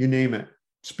French, you name it,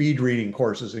 speed reading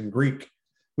courses in Greek.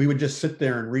 We would just sit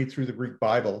there and read through the Greek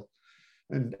Bible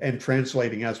and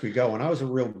translating as we go. And I was a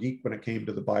real geek when it came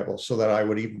to the Bible, so that I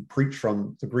would even preach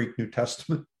from the Greek New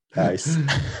Testament. Nice.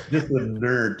 Just a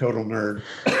nerd, total nerd,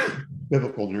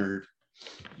 biblical nerd.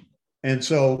 And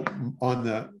so on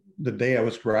the day I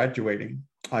was graduating,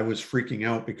 I was freaking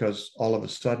out because all of a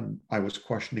sudden I was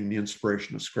questioning the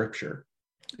inspiration of Scripture.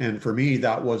 And for me,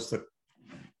 that was the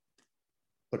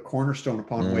cornerstone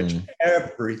upon which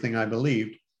everything I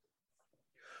believed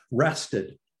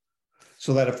rested.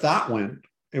 So that if that went,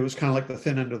 it was kind of like the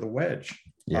thin end of the wedge.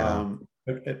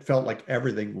 It felt like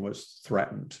everything was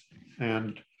threatened.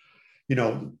 And,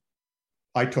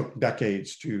 I took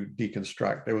decades to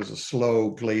deconstruct. It was a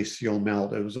slow glacial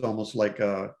melt. It was almost like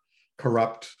a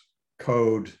corrupt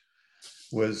code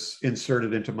was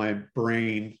inserted into my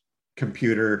brain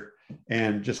computer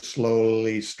and just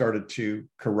slowly started to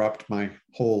corrupt my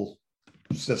whole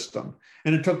system.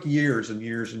 And it took years and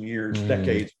years and years,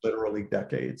 decades, literally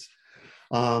decades,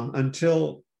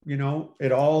 until, you know,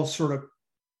 it all sort of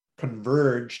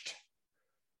converged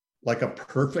like a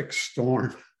perfect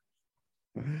storm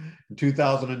in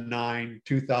 2009,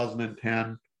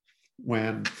 2010,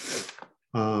 when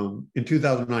in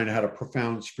 2009, I had a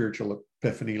profound spiritual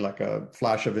epiphany, like a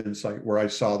flash of insight, where I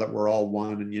saw that we're all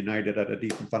one and united at a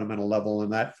deep and fundamental level.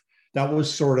 And that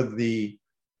was sort of the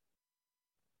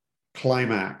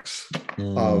climax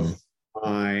of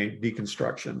my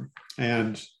deconstruction.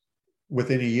 And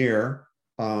within a year,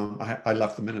 I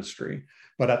left the ministry.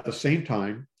 But at the same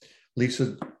time,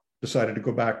 Lisa decided to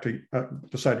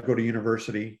go to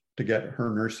university to get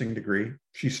her nursing degree.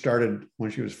 She started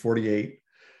when she was 48.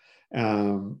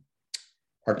 Our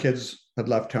kids had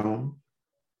left home,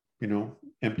 you know,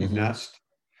 empty nest.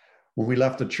 When we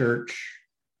left the church,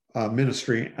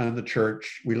 ministry and the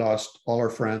church, we lost all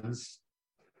our friends.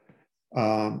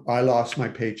 I lost my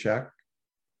paycheck.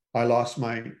 I lost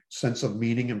my sense of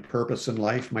meaning and purpose in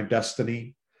life, my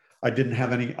destiny. I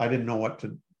didn't know what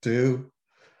to do.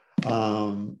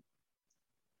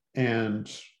 And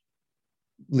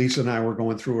Lisa and I were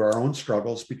going through our own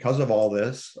struggles because of all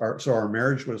this. So our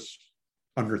marriage was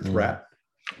under threat.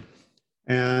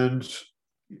 And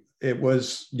it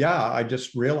was, I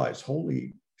just realized,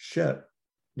 holy shit,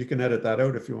 you can edit that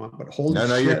out if you want, but holy shit.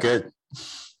 No, you're good.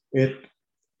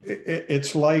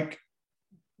 It's like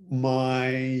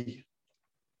my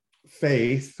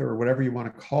faith, or whatever you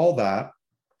want to call that,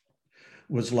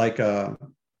 was like a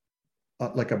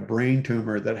brain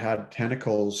tumor that had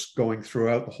tentacles going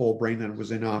throughout the whole brain that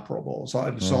was inoperable. So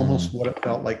it's almost what it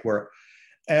felt like, where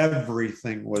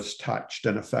everything was touched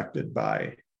and affected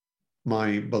by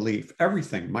my belief.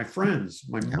 Everything, my friends,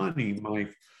 my money, my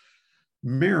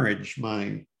marriage,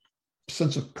 my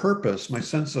sense of purpose, my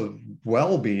sense of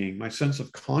well-being, my sense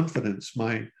of confidence,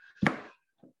 my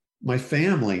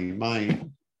family, my,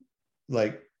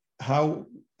 like, how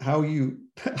you,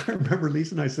 I remember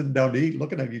Lisa and I sitting down to eat,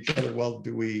 looking at each other. Well,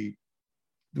 do we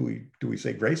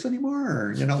say grace anymore?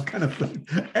 Or, you know, kind of thing.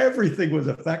 Everything was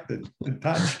affected and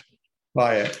touched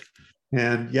by it.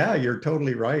 And yeah, you're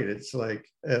totally right. It's like,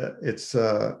 it's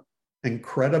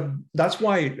incredible. That's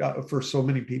why for so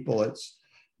many people,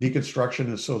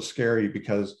 deconstruction is so scary,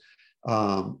 because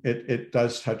it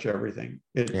does touch everything.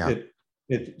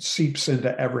 It seeps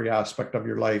into every aspect of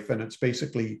your life. And it's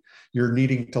basically, you're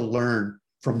needing to learn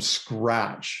from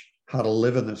scratch how to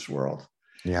live in this world.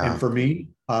 And for me,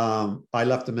 I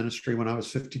left the ministry when I was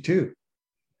 52,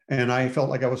 and I felt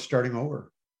like I was starting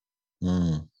over.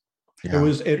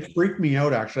 It freaked me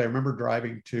out, actually. I remember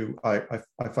driving to, I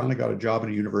finally got a job in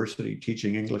a university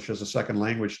teaching English as a second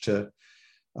language to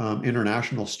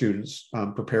international students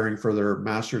preparing for their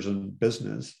master's in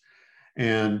business.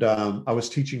 And I was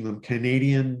teaching them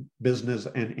Canadian business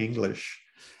and English.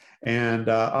 And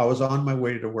I was on my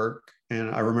way to work, and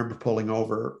I remember pulling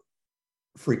over,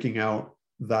 freaking out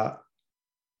that,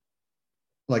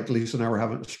 like, Lisa and I were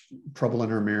having trouble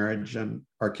in our marriage, and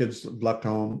our kids left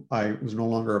home. I was no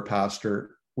longer a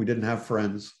pastor. We didn't have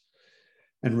friends.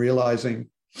 And realizing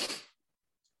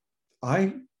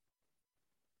I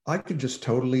could just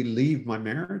totally leave my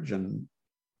marriage and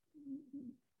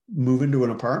move into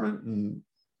an apartment and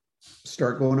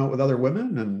start going out with other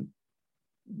women, and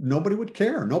nobody would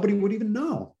care. Nobody would even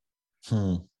know.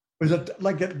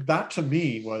 That to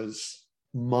me was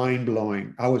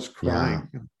mind-blowing. I was crying.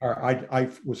 I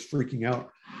was freaking out.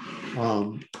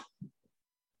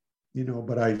 You know,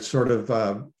 but I sort of,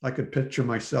 I could picture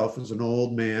myself as an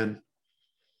old man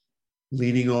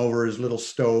leaning over his little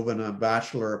stove in a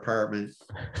bachelor apartment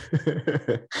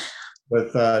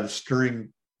with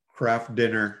stirring craft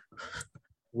dinner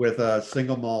with a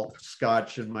single malt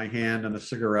scotch in my hand and a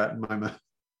cigarette in my mouth,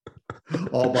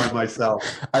 all by myself.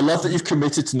 I love that you've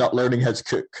committed to not learning how to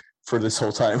cook for this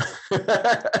whole time.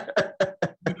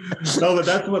 No, but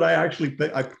that's what I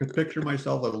could picture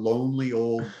myself, a lonely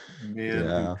old man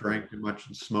who drank too much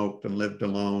and smoked and lived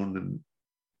alone and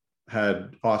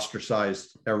had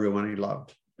ostracized everyone he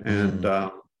loved, and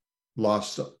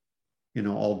lost, you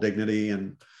know, all dignity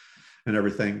and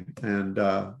everything, and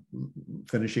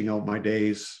finishing out my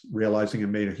days realizing I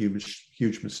made a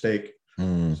huge mistake.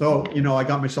 So, you know, I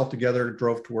got myself together,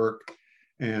 drove to work,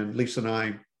 and Lisa and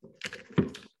I,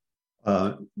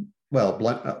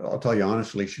 I'll tell you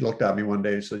honestly, she looked at me one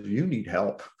day and said, "You need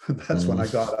help." That's when I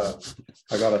got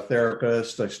a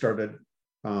therapist. I started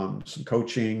some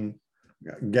coaching,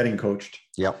 getting coached.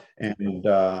 Yep. And,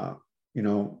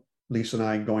 Lisa and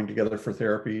I going together for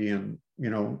therapy, and,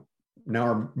 now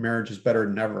our marriage is better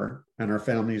than ever, and our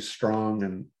family is strong,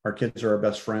 and our kids are our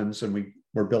best friends. And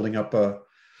we're building up a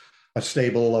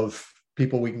stable of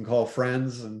people we can call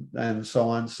friends, and so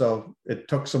on. So it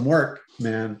took some work,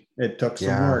 man. It took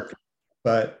some work,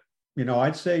 but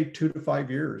I'd say 2 to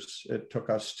 5 years it took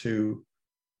us to,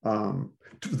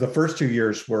 the first 2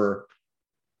 years were,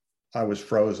 I was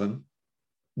frozen,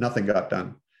 nothing got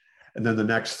done. And then the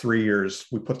next 3 years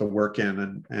we put the work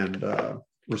in and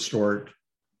restored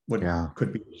what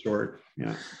could be restored.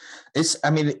 Yeah.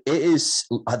 It is,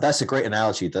 that's a great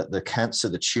analogy, that the cancer,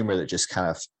 the tumor that just kind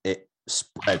of, it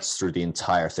spreads through the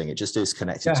entire thing. It just is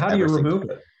connected to how do everything. you remove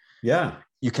it? Yeah.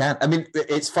 You can't.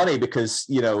 It's funny because,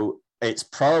 it's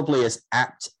probably as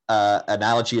apt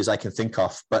analogy as I can think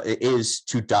of, but it is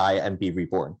to die and be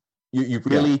reborn. You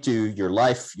really do, your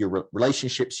life, your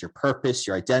relationships, your purpose,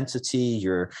 your identity,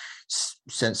 your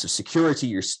sense of security,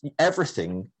 your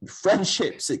everything, your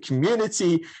friendships,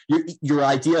 community, your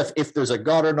idea of if there's a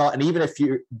God or not. And even if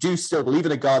you do still believe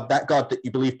in a God, that God that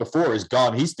you believed before is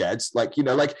gone. He's dead.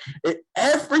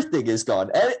 Everything is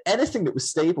gone. Anything that was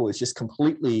stable is just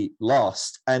completely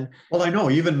lost. And well, I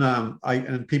know even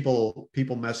people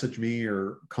message me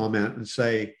or comment and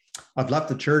say, I've left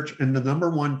the church. And the number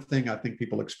one thing I think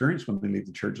people experience when they leave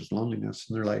the church is loneliness.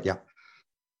 And they're like,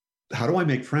 how do I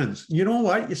make friends? You know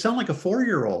what? You sound like a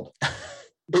 4-year-old.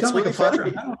 You sound like a father.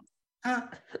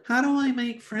 How do I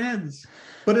make friends?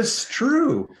 But it's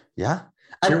true. Yeah.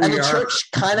 And the church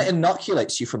kind of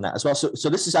inoculates you from that as well. So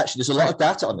this is actually, there's a lot of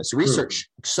data on this. Research,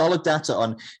 solid data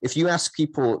on, if you ask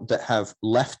people that have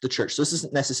left the church, so this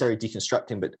isn't necessarily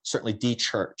deconstructing, but certainly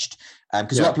de-churched,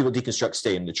 because a lot of people deconstruct,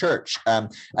 stay in the church,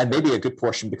 and maybe a good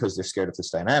portion because they're scared of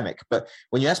this dynamic. But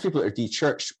when you ask people that are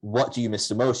de-churched, what do you miss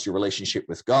the most? Your relationship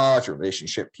with God, your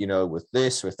relationship, with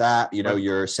this, with that,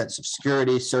 your sense of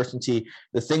security, certainty.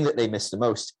 The thing that they miss the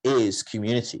most is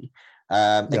community.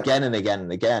 Again and again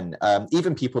and again.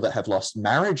 Even people that have lost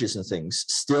marriages and things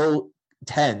still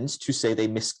tend to say they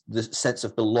miss the sense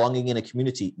of belonging in a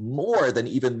community more than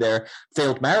even their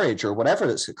failed marriage or whatever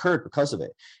that's occurred because of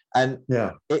it. And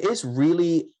it is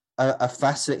really a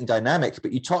fascinating dynamic.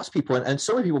 But you talk to people, and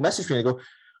so many people message me and they go,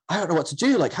 I don't know what to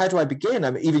do. Like, how do I begin?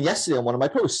 Even yesterday on one of my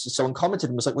posts, someone commented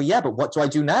and was like, well, yeah, but what do I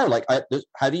do now? Like,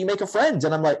 how do you make a friend?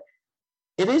 And I'm like,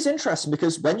 it is interesting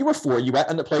because when you were 4, you went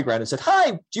on the playground and said,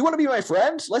 hi, do you want to be my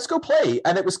friend? Let's go play.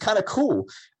 And it was kind of cool.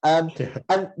 And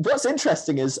what's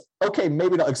interesting is, okay,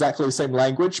 maybe not exactly the same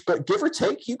language, but give or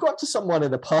take, you go up to someone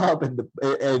in a pub, in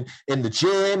the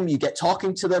gym, you get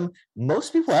talking to them.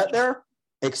 Most people out there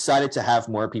excited to have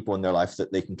more people in their life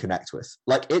that they can connect with.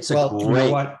 Like, it's a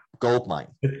great gold mine.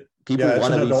 People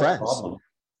want to be friends.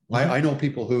 I know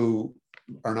people who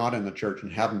are not in the church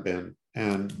and haven't been,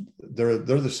 and they're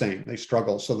the same. They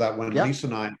struggle. So that when Lisa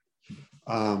and I,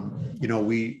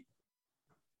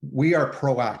 we are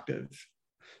proactive.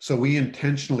 So we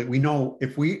know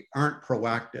if we aren't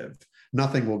proactive,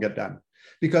 nothing will get done,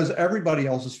 because everybody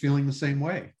else is feeling the same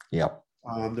way. Yep.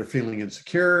 They're feeling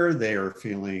insecure. They are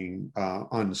feeling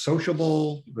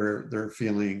unsociable. They're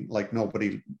feeling like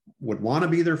nobody would want to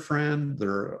be their friend.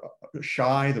 They're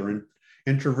shy. They're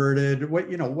introverted.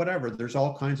 Whatever. There's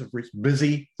all kinds of reasons.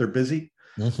 Busy. They're busy.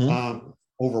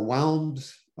 Overwhelmed.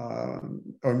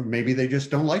 Or maybe they just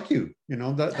don't like you.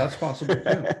 That's possible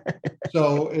too.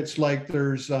 So it's like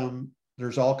there's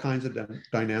all kinds of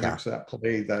dynamics at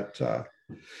play that.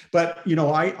 But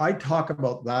I talk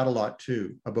about that a lot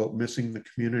too, about missing the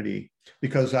community,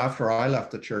 because after I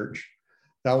left the church,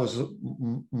 that was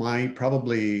my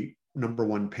probably number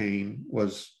one pain,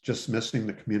 was just missing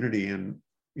the community. And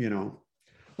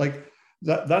like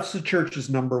that's the church's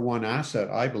number one asset,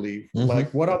 I believe.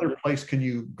 Like, what other place can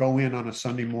you go in on a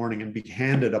Sunday morning and be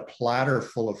handed a platter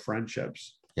full of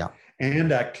friendships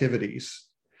and activities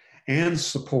and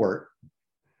support,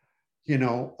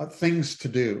 things to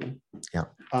do.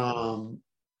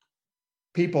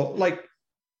 People, like,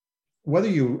 whether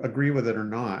you agree with it or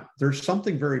not, there's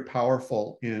something very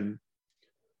powerful in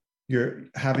your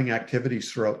having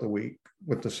activities throughout the week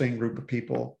with the same group of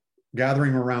people,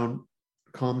 gathering around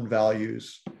common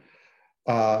values,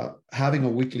 having a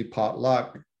weekly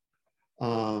potluck,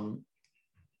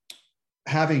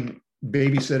 having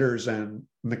babysitters and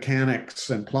mechanics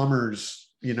and plumbers,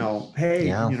 giving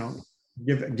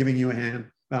you a hand,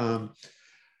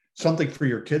 something for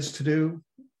your kids to do,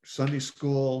 Sunday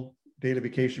school, day to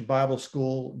vacation Bible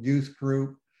school, youth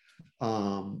group.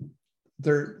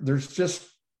 There's just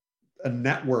a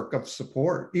network of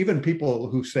support. Even people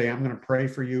who say, I'm going to pray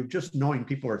for you, just knowing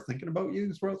people are thinking about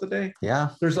you throughout the day. Yeah.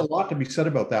 There's a lot to be said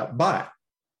about that. But,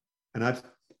 and I've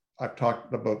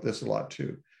talked about this a lot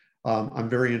too. I'm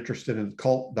very interested in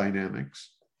cult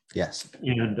dynamics. Yes.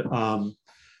 And,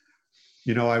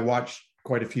 I watched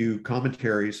quite a few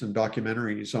commentaries and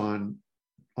documentaries on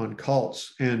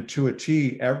cults, and to a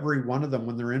T, every one of them,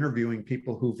 when they're interviewing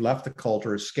people who've left the cult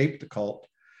or escaped the cult,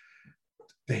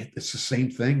 it's the same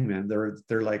thing, man.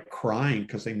 They're like crying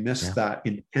because they miss that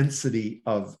intensity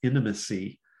of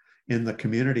intimacy in the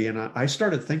community. And I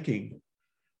started thinking,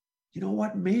 you know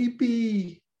what,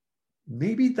 maybe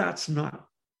that's not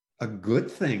a good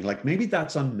thing. Like maybe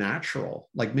that's unnatural.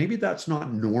 Like maybe that's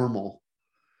not normal.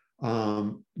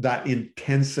 That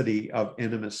intensity of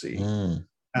intimacy.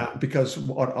 Because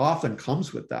what often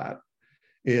comes with that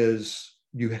is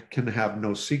you can have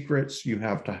no secrets. You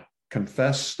have to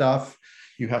confess stuff.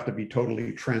 You have to be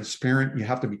totally transparent. You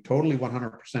have to be totally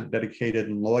 100% dedicated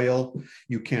and loyal.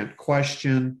 You can't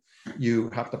question. You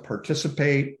have to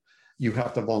participate. You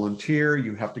have to volunteer.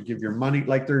 You have to give your money.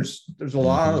 Like there's a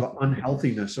lot of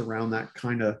unhealthiness around that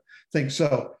kind of thing.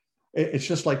 So it's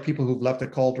just like people who've left the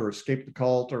cult or escaped the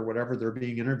cult or whatever, they're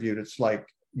being interviewed. It's like,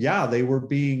 yeah, they were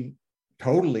being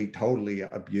totally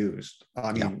abused.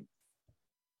 I mean,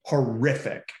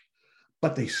 horrific,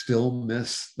 but they still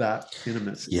miss that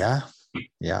intimacy. Yeah.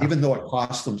 Even though it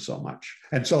costs them so much.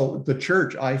 And so the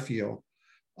church, I feel,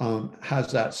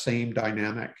 has that same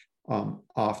dynamic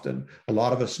often. A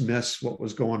lot of us miss what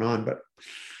was going on, but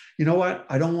you know what?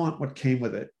 I don't want what came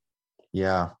with it.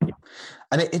 Yeah.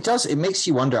 And it makes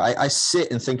you wonder. I sit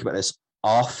and think about this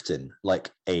often, like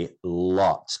a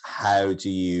lot. How do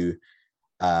you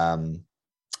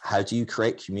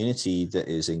create community that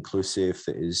is inclusive,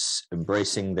 that is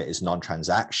embracing, that is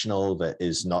non-transactional, that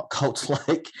is not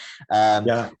cult-like?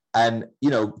 And,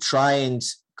 try and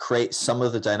create some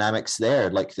of the dynamics there,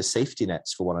 like the safety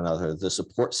nets for one another, the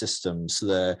support systems,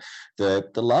 the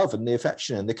love and the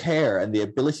affection and the care and the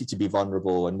ability to be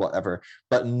vulnerable and whatever,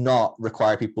 but not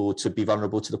require people to be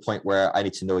vulnerable to the point where I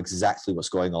need to know exactly what's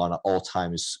going on at all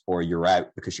times, or you're out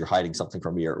because you're hiding something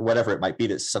from me, or whatever it might be.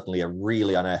 That's suddenly a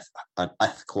really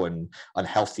unethical and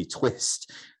unhealthy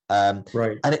twist.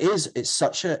 Right. And it's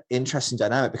such an interesting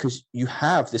dynamic because you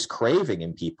have this craving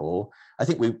in people. I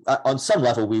think we, on some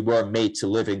level, we were made to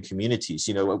live in communities,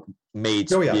 being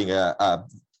a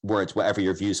word, whatever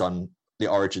your views on the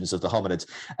origins of the hominids.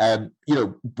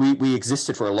 We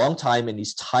existed for a long time in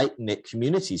these tight-knit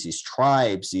communities, these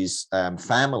tribes, these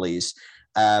families.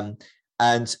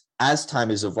 And as time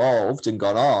has evolved and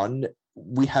gone on,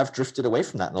 we have drifted away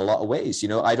from that in a lot of ways.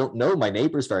 I don't know my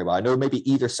neighbors very well. I know maybe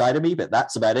either side of me, but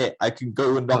that's about it. I can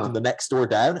go and knock on the next door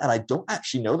down, and I don't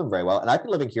actually know them very well. And I've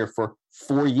been living here for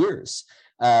 4 years.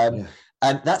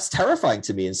 And that's terrifying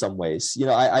to me in some ways.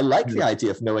 I like the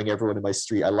idea of knowing everyone in my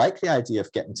street. I like the idea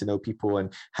of getting to know people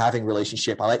and having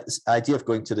relationship. I like this idea of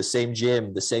going to the same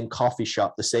gym, the same coffee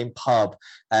shop, the same pub.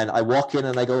 And I walk in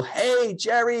and I go, hey,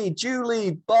 Jerry,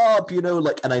 Julie, Bob,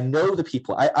 and I know the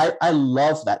people. I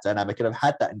love that dynamic. And I've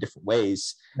had that in different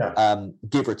ways,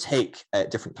 give or take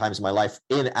at different times in my life,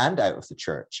 in and out of the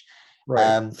church.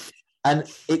 Right. And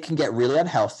it can get really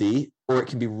unhealthy, or it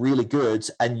can be really good.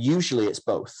 And usually it's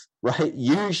both, right?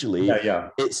 Usually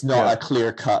it's not a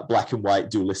clear-cut, black and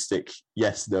white, dualistic,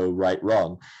 yes, no, right,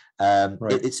 wrong. Right.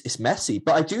 It's messy.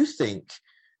 But I do think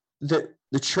that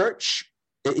the church,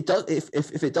 it does,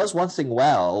 if it does one thing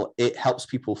well, it helps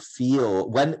people feel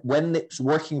when it's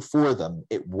working for them,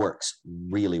 it works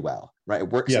really well, right? It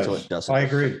works until it doesn't. I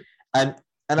agree. And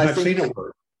I've seen it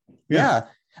work. Yeah.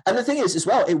 And the thing is, as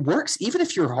well, it works even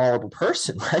if you're a horrible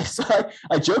person, right? So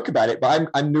I joke about it, but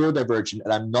I'm neurodivergent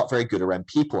and I'm not very good around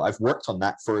people. I've worked on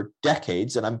that for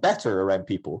decades and I'm better around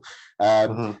people.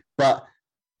 But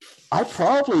I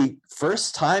probably,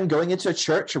 first time going into a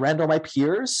church around all my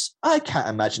peers, I can't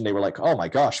imagine they were like, oh my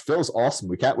gosh, Phil's awesome.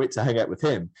 We can't wait to hang out with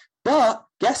him. But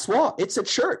guess what? It's a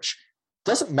church.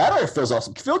 Doesn't matter if Phil's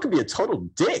awesome. Phil can be a total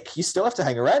dick. You still have to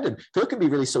hang around him. Phil can be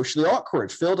really socially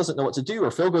awkward. Phil doesn't know what to do, or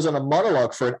Phil goes on a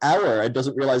monologue for an hour and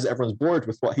doesn't realize that everyone's bored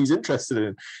with what he's interested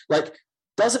in. Like,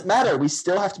 doesn't matter. We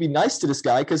still have to be nice to this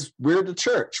guy because we're the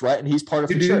church, right? And he's part of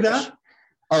the church. You do that?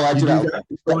 Oh, I do that.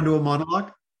 Go into a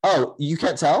monologue? Oh, you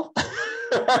can't tell?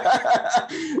 I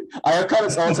have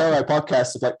comments all the time on my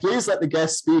podcast of like, please let the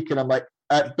guest speak. And I'm like,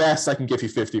 at best, I can give you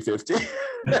 50-50.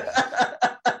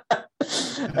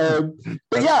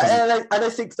 But yeah, and I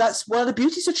think that's one of the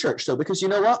beauties of church, though, because you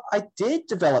know what? I did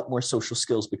develop more social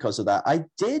skills because of that. I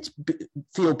did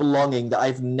feel belonging that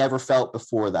I've never felt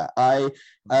before that.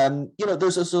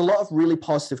 There's a lot of really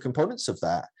positive components of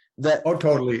that that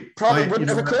totally probably wouldn't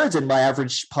have occurred in my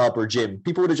average pub or gym.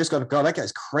 People would have just gone, God, that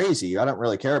guy's crazy. I don't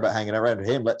really care about hanging around with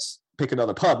him. Let's pick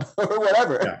another pub or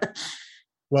whatever. Yeah.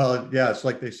 Well, yeah, it's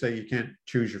like they say you can't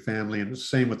choose your family, and it's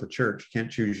the same with the church. You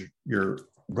can't choose your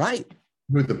right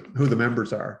who the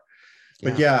members are.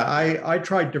 But yeah, I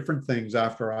tried different things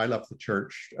after I left the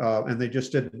church, and they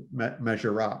just didn't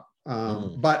measure up.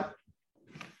 But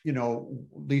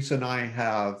Lisa and I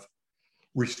have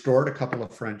restored a couple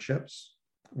of friendships,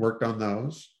 worked on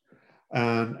those,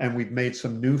 and we've made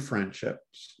some new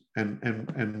friendships,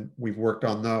 and we've worked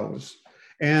on those.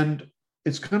 And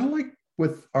it's kind of like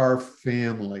with our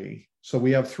family. So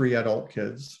we have 3 adult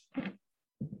kids,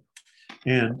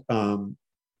 and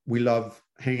we love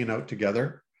hanging out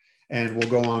together, and we'll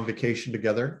go on vacation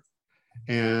together,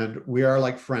 and we are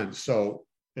like friends. So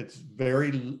it's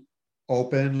very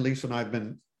open. Lisa and I have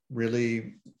been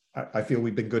really, I feel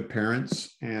we've been good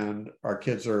parents, and our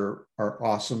kids are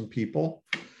awesome people.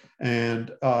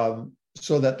 And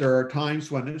so that there are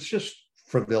times when it's just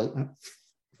frivolity.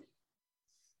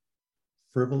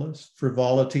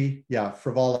 Yeah,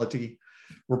 frivolity.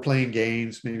 We're playing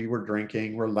games, maybe we're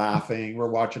drinking, we're laughing, we're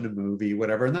watching a movie,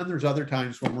 whatever. And then there's other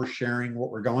times when we're sharing what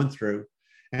we're going through,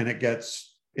 and it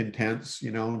gets intense,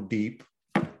 deep,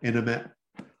 intimate.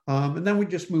 And then we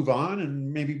just move on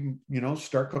and maybe,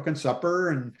 start cooking supper.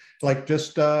 And like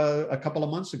just a couple of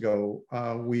months ago,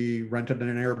 we rented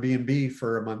an Airbnb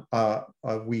for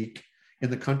a week in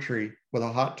the country with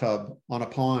a hot tub on a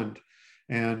pond,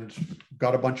 and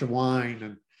got a bunch of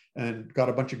wine and got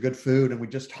a bunch of good food. And we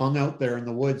just hung out there in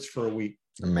the woods for a week.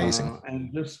 Amazing.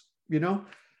 And just,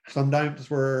 sometimes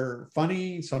we're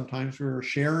funny, sometimes we're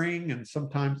sharing, and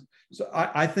sometimes, so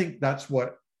I think that's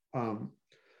what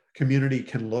community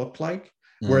can look like,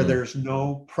 where there's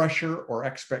no pressure or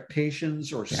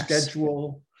expectations or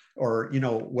schedule or,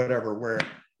 whatever, where,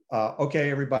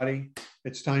 okay, everybody,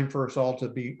 it's time for us all to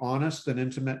be honest and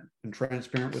intimate and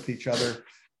transparent with each other.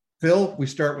 Phil, we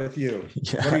start with you.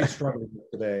 Yeah. What are you struggling with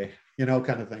today?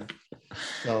 Kind of thing.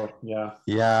 So, yeah.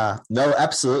 Yeah, no,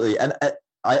 absolutely. And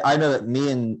I know that me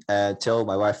and Till,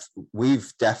 my wife,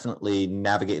 we've definitely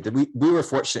navigated. We were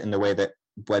fortunate in the way that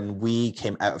when we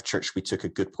came out of church, we took a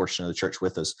good portion of the church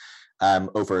with us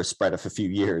over a spread of a few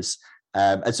years.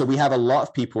 And so we have a lot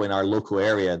of people in our local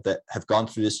area that have gone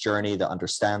through this journey, that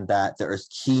understand that are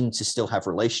keen to still have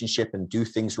relationship and do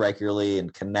things regularly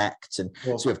and connect. And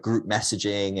so we have group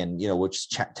messaging, and, we'll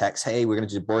just chat, text, hey, we're going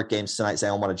to do board games tonight. Does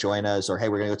anyone want to join us? Or, hey,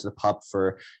 we're going to go to the pub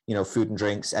for, food and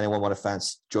drinks. Anyone want to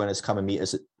join us, come and meet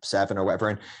us at 7 or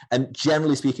whatever. And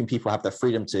generally speaking, people have the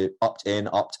freedom to opt in,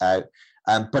 opt out.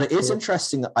 But it is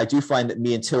interesting that I do find that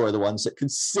me and Till are the ones that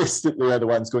consistently are the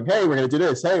ones going, hey, we're going to do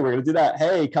this. Hey, we're going to do that.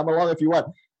 Hey, come along if you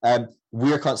want.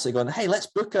 We're constantly going, hey, let's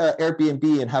book an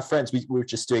Airbnb and have friends. We're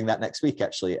just doing that next week,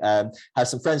 actually. Have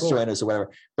some friends join us or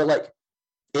whatever. But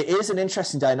it is an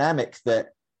interesting dynamic that,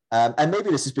 and maybe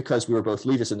this is because we were both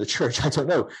leaders in the church, I don't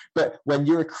know. But when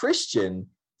you're a Christian,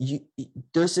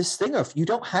 there's this thing of, you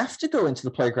don't have to go into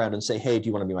the playground and say, hey, do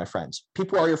you want to be my friends?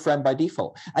 People are your friend by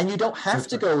default. And you don't have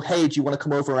to go, hey, do you want to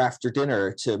come over after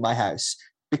dinner to my house?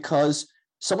 Because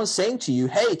someone's saying to you,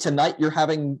 hey, tonight you're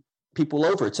having people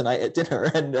over tonight at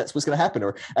dinner, and that's what's going to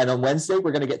happen. And on Wednesday,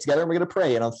 we're going to get together and we're going to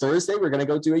pray. And on Thursday, we're going to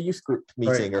go do a youth group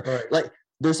meeting.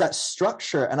 There's that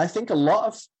structure. And I think a lot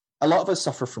of us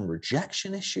suffer from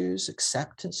rejection issues,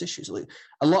 acceptance issues.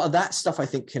 A lot of that stuff, I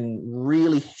think, can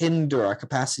really hinder our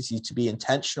capacity to be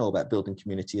intentional about building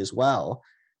community as well.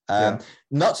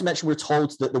 Not to mention, we're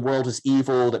told that the world is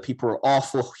evil, that people are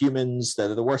awful humans, that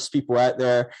are the worst people out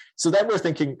there. So then we're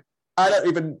thinking, I don't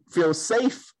even feel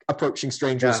safe approaching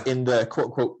strangers in the quote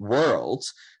unquote world.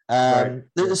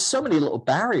 There's so many little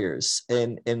barriers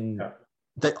in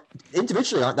that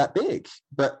individually aren't that big,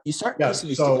 but you start piecing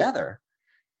these together.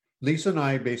 Lisa and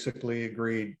I basically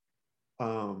agreed,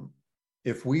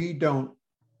 if we don't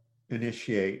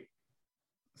initiate,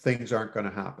 things aren't going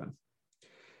to happen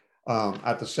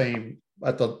at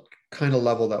the kind of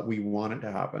level that we want it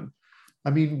to happen.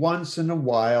 I mean, once in a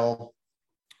while,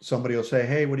 somebody will say,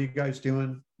 hey, what are you guys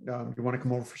doing? You want to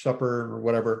come over for supper or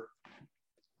whatever?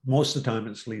 Most of the time,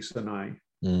 it's Lisa and I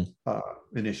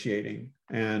initiating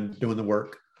and doing the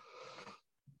work,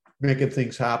 making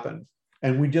things happen.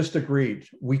 And we just agreed,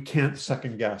 we can't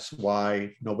second guess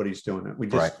why nobody's doing it. We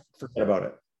just forget about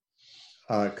it.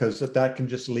 Because that can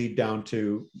just lead down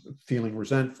to feeling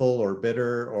resentful or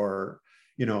bitter or,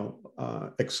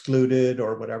 excluded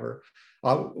or whatever.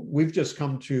 We've just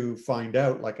come to find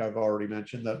out, like I've already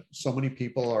mentioned, that so many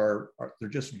people they're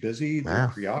just busy, they're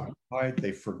preoccupied,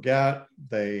 they forget,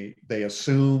 they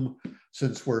assume,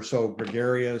 since we're so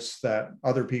gregarious that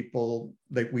other people,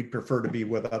 that we'd prefer to be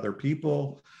with other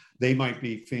people. They might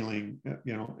be feeling,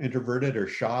 introverted or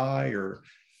shy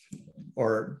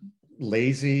or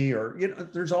lazy, or,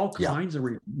 there's all kinds of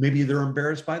maybe they're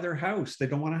embarrassed by their house. They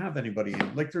don't want to have anybody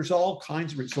in. Like, there's all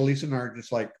kinds of, so Lisa and I are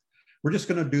just like, we're just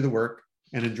going to do the work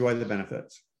and enjoy the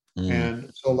benefits. And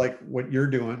so like what you're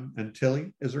doing, and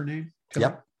Tilly is her name.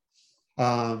 Tilly?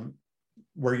 Yep.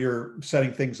 Where you're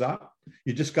setting things up,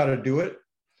 you just got to do it,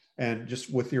 and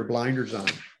just with your blinders on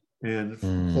and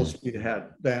full speed ahead,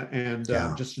 and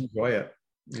just enjoy it,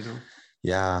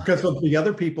 Yeah. Because of the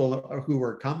other people who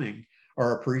are coming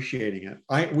are appreciating it.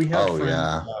 We have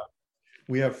friends.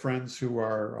 We have friends who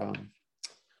are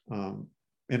in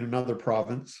another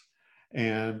province,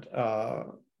 and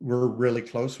we're really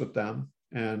close with them,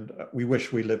 and we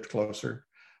wish we lived closer,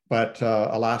 but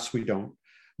alas, we don't.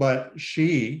 But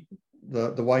she,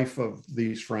 the wife of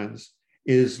these friends,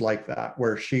 is like that,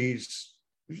 where she's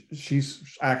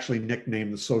actually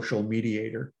nicknamed the social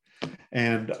mediator,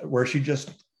 and where she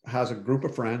just has a group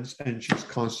of friends and she's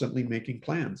constantly making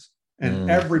plans.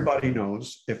 And everybody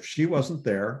knows if she wasn't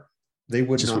there, they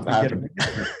would not be getting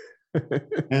together.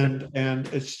 And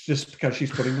it's just because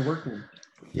she's putting the work in.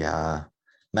 Yeah,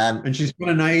 man. And she's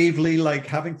kind of naively like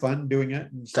having fun doing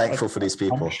it. And thankful for these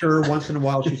people. I'm sure once in a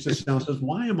while she sits down and says,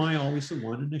 why am I always the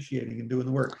one initiating and doing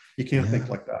the work? You can't think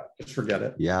like that. Just forget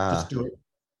it. Yeah. Just do it.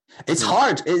 It's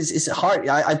hard. It's hard.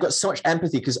 I've got so much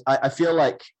empathy, because I feel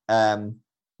like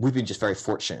we've been just very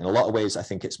fortunate in a lot of ways. I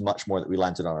think it's much more that we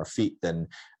landed on our feet than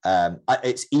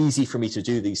it's easy for me to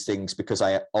do these things because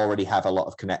I already have a lot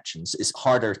of connections. It's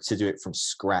harder to do it from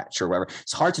scratch or whatever.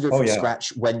 It's hard to do it from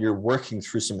scratch when you're working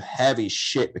through some heavy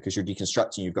shit because you're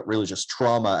deconstructing. You've got religious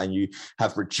trauma and you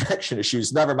have rejection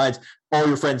issues. Never mind, all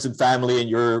your friends and family and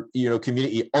your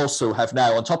community also have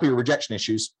now, on top of your rejection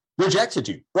issues, rejected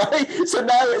you, right? So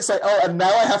now it's like, oh, and now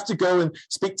I have to go and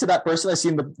speak to that person I see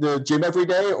in the gym every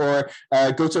day, or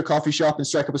go to a coffee shop and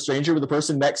strike up a stranger with the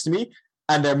person next to me,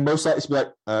 and they're most likely to be like,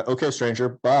 okay,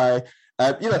 stranger, bye.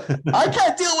 I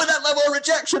can't deal with that level of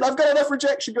rejection. I've got enough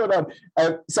rejection going on.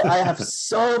 So I have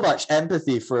so much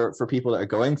empathy for people that are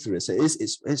going through this.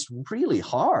 It's really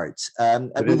hard.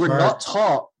 And we were not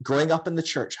taught growing up in the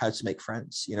church how to make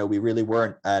friends. We really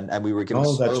weren't, and we were given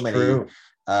so many. True.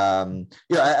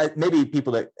 Maybe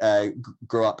people that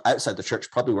grow up outside the church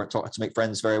probably weren't taught how to make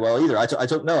friends very well either. I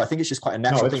don't know. I think it's just quite a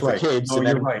natural thing for kids, and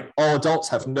then all adults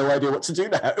have no idea what to do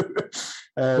now.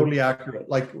 Totally accurate.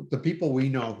 Like the people we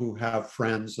know who have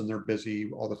friends and they're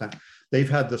busy all the time, they've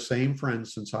had the same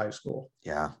friends since high school.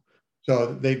 Yeah.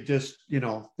 So they've just,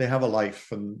 they have a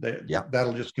life, and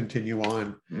that'll just continue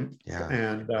on. Yeah.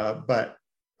 And but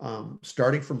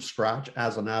starting from scratch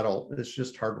as an adult is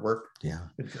just hard work. Yeah.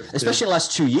 Especially in the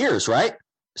last 2 years, right?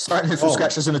 Starting from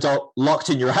scratch as an adult, locked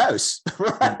in your house.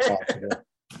 Right?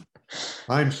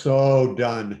 I'm so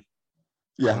done.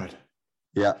 Yeah. God.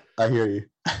 Yeah, I hear you.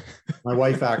 My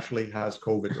wife actually has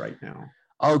COVID right now.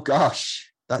 Oh gosh.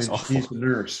 That's awful. She's a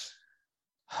nurse.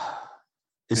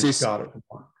 Is this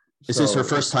her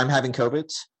first time having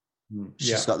COVID?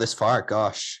 She's got this far.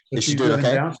 Gosh. So is she doing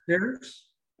okay? Downstairs,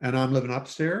 and I'm living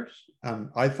upstairs.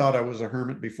 I thought I was a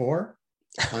hermit before.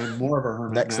 I'm more of a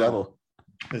hermit next now. level.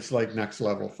 It's like next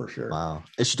level for sure. Wow.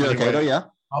 Is she doing okay though? Yeah.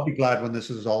 I'll be glad when this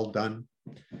is all done.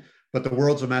 But the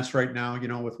world's a mess right now,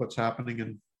 with what's happening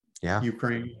in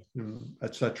Ukraine, and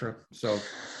etc. So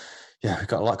yeah, we've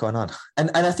got a lot going on. And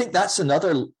I think that's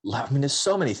another, there's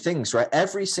so many things, right?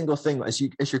 Every single thing, as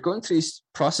you're going through this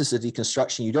process of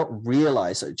deconstruction, you don't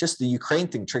realize, just the Ukraine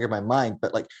thing triggered my mind,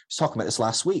 but like I was talking about this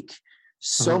last week,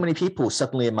 so many people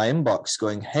suddenly in my inbox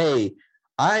going, hey,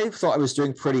 I thought I was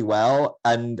doing pretty well,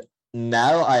 and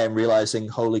now I am realizing,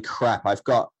 holy crap, I've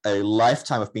got a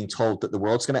lifetime of being told that the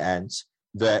world's going to end,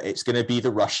 that it's going to be the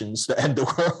Russians that end the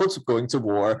world going to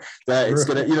war, that it's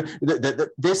going to,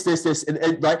 this,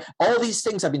 and right, all these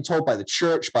things I've been told by the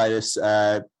church, by this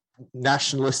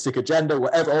nationalistic agenda,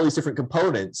 whatever, all these different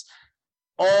components,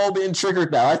 all being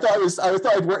triggered now. I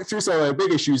thought I'd worked through some of my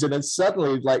big issues, and then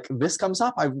suddenly, like, this comes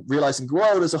up. I'm realizing,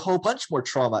 whoa, there's a whole bunch more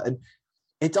trauma. And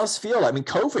it does feel,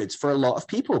 COVID for a lot of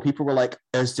people were like,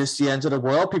 is this the end of the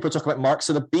world? People talk about marks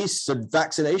of the beast and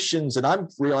vaccinations, and I'm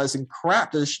realizing,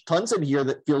 crap, there's tons in here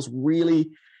that feels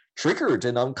really triggered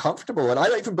and uncomfortable. And I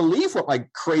don't even believe what my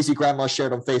crazy grandma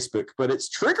shared on Facebook, but it's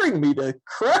triggering me to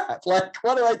crap. Like,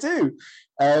 what do I do?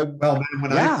 Well, man,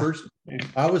 when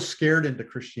I was scared into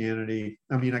Christianity.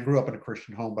 I mean, I grew up in a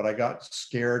Christian home, but I got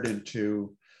scared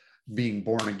into being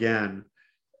born again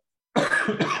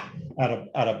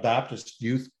at a Baptist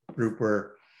youth group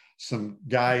where some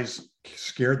guys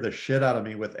scared the shit out of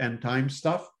me with end time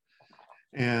stuff.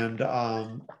 And,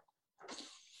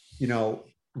 you know,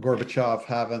 Gorbachev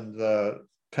having the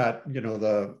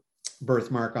the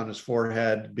birthmark on his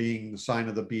forehead being the sign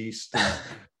of the beast. And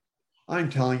I'm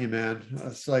telling you, man,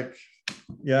 it's like,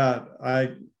 yeah,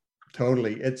 I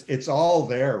totally, it's all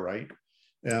there, right?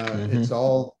 It's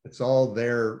all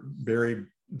there, very,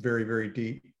 very, very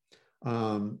deep.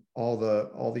 All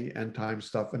the end time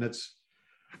stuff. And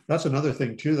that's another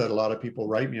thing too, that a lot of people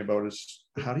write me about is,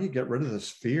 how do you get rid of this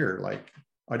fear? Like,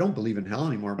 I don't believe in hell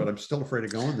anymore, but I'm still afraid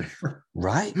of going there.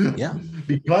 Right. Yeah.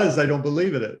 Because I don't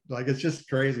believe in it. Like, it's just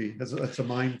crazy. It's a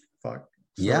mind fuck.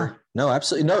 Sorry. Yeah. No,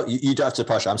 absolutely. No, you don't have to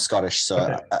push. I'm Scottish, so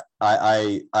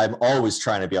Okay. I'm always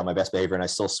trying to be on my best behavior, and I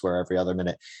still swear every other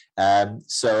minute. Yeah,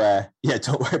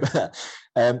 don't worry about that.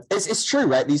 It's true,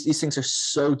 right? These things are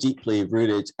so deeply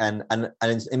rooted, and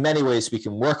in many ways we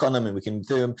can work on them and we can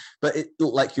do them. But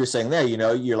like you're saying there, you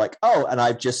know, you're like, oh, and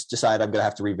I've just decided I'm going to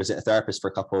have to revisit a therapist for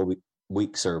a couple of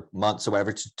weeks or months or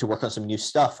whatever to work on some new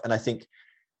stuff. And I think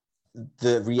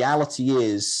the reality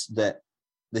is that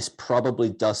this probably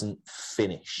doesn't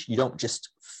finish. You don't just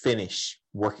finish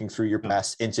working through your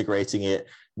past, integrating it,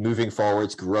 moving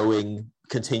forwards, growing,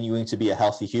 continuing to be a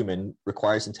healthy human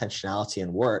requires intentionality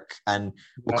and work. And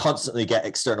we'll constantly get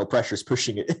external pressures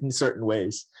pushing it in certain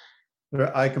ways.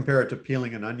 I compare it to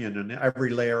peeling an onion, and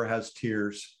every layer has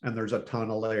tears, and there's a ton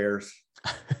of layers.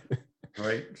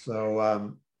 Right.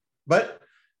 So, but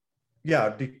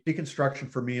yeah, deconstruction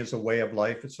for me is a way of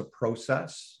life. It's a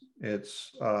process.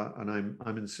 It's and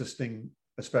I'm insisting,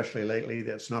 especially lately,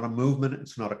 that it's not a movement,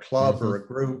 it's not a club or a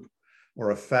group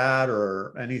or a fad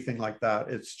or anything like that.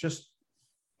 It's just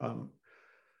a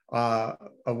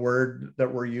word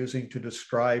that we're using to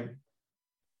describe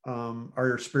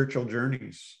our spiritual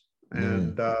journeys.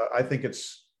 And I think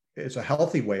it's a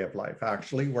healthy way of life,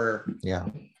 actually, where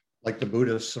like the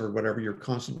Buddhists or whatever, you're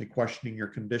constantly questioning your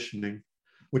conditioning,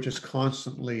 which is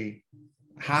constantly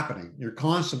happening. You're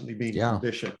constantly being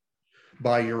conditioned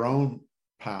by your own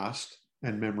past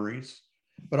and memories,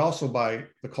 but also by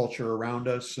the culture around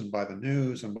us and by the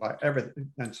news and by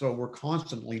everything. And so we're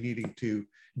constantly needing to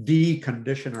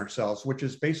decondition ourselves, which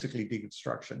is basically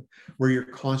deconstruction, where you're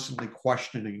constantly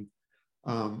questioning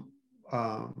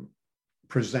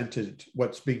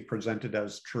what's being presented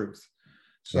as truth.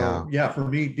 So for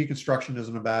me, deconstruction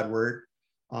isn't a bad word,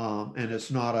 and it's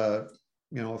not a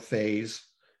phase.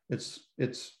 It's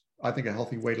I think a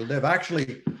healthy way to live.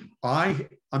 Actually, I'm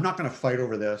not going to fight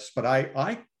over this, but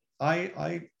I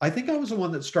think I was the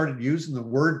one that started using the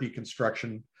word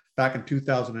deconstruction back in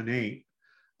 2008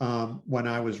 when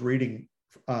I was reading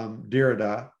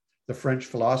Derrida, the French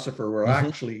philosopher, who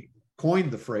actually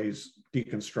coined the phrase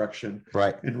deconstruction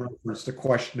in reference to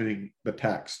questioning the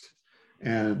text.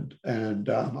 And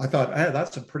I thought, hey,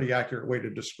 that's a pretty accurate way to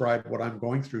describe what I'm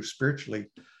going through spiritually.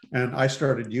 And I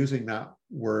started using that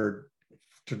word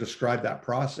to describe that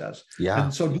process.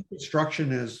 And so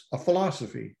deconstruction is a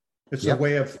philosophy. It's a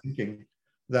way of thinking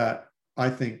that I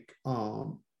think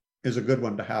is a good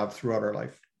one to have throughout our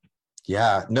life.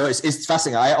 Yeah, no, it's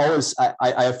fascinating.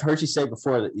 I've heard you say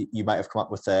before that you might have come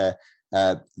up with the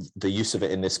use of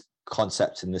it in this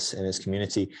concept in this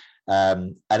community.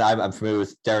 And I'm familiar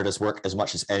with Derrida's work as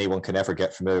much as anyone can ever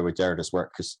get familiar with Derrida's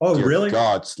work, because really?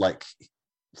 God, like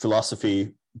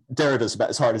philosophy, Derrida's about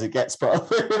as hard as it gets,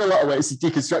 probably in a lot of ways. He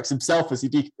deconstructs himself as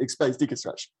he explains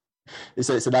deconstruction. It's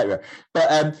a nightmare,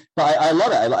 but I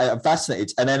love it. I'm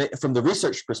fascinated. And then from the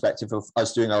research perspective of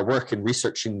us doing our work and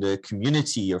researching the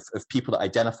community of people that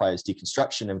identify as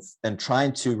deconstruction and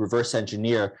trying to reverse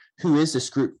engineer who is this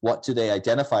group, what do they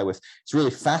identify with, it's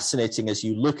really fascinating as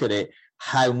you look at it,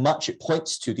 how much it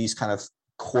points to these kind of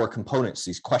core components,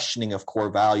 these questioning of core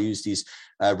values, these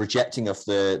rejecting of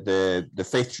the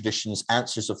faith traditions,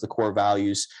 answers of the core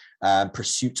values,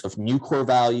 pursuit of new core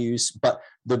values. But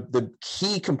the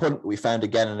key component we found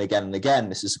again and again and again,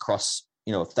 this is across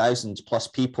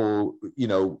 1,000+ people,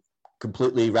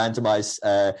 completely randomized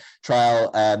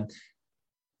trial.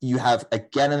 You have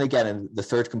again and again, and the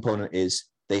third component is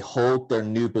they hold their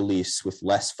new beliefs with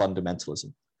less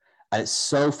fundamentalism. And it's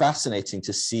so fascinating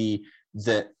to see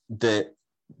that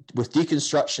with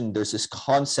deconstruction, there's this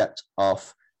concept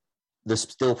of there's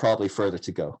still probably further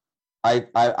to go.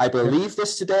 I believe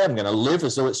this today. I'm going to live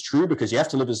as though it's true, because you have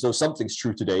to live as though something's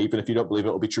true today, even if you don't believe it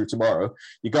will be true tomorrow.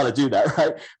 You got to do that,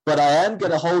 right? But I am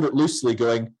going to hold it loosely,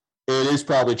 going, it is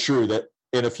probably true that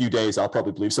in a few days I'll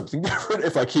probably believe something different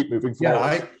if I keep moving forward.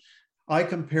 Yeah, I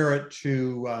compare it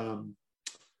to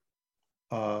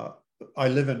I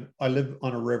live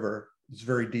on a river. It's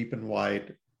very deep and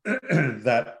wide.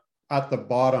 That at the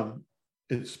bottom,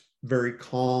 it's very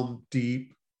calm,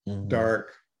 deep,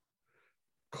 dark,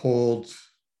 cold,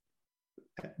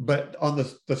 but on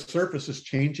the surface is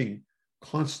changing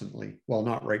constantly. Well,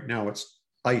 not right now, it's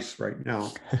ice right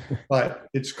now, but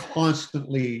it's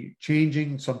constantly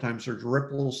changing. Sometimes there's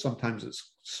ripples, sometimes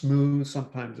it's smooth,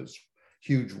 sometimes it's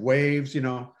huge waves, you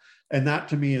know. And that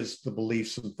to me is the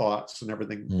beliefs and thoughts and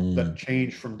everything that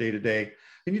change from day to day.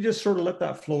 And you just sort of let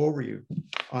that flow over you.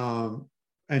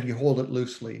 And you hold it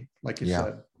loosely, like you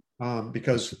said,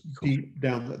 because deep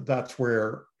down, that's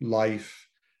where life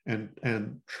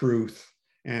and truth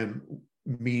and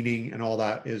meaning and all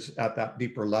that is at that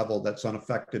deeper level that's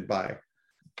unaffected by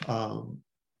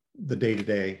the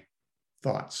day-to-day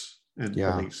thoughts and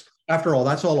beliefs. After all,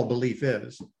 that's all a belief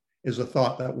is a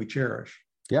thought that we cherish.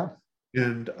 Yeah.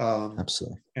 And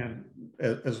absolutely. And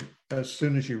as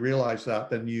soon as you realize that,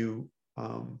 then you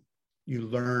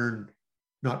learn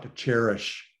not to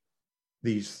cherish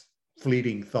these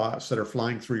fleeting thoughts that are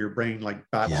flying through your brain like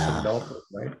bats and dolphins,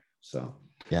 right? So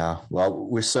yeah, well,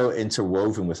 we're so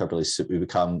interwoven with our beliefs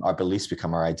that our beliefs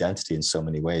become our identity in so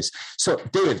many ways. So,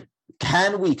 David,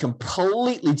 can we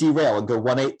completely derail and go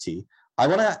 180? I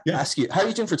want to ask you, how are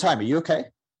you doing for time? Are you okay?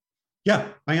 Yeah,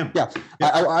 I am. Yeah.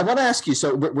 I want to ask you,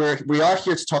 so we are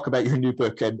here to talk about your new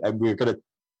book, and we're going to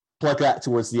plug that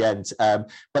towards the end.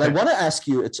 But I want to ask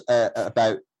you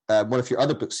about one of your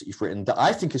other books that you've written that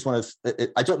I think is one of,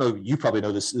 I don't know, you probably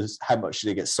know this is how much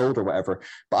they get sold or whatever,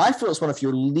 but I feel it's one of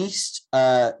your least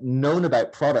known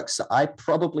about products that I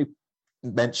probably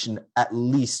mention at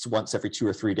least once every 2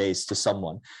 or 3 days to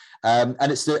someone. And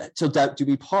it's Till Doubt Do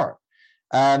We Part.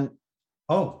 And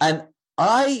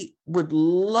I would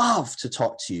love to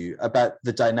talk to you about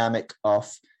the dynamic of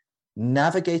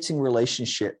navigating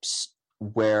relationships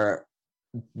where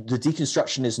the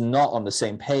deconstruction is not on the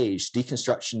same page.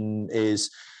 Deconstruction is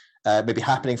maybe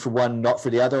happening for one, not for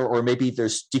the other, or maybe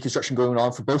there's deconstruction going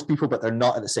on for both people, but they're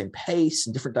not at the same pace,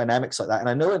 and different dynamics like that. And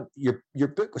I know your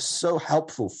book was so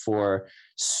helpful for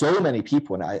so many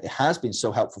people, and it has been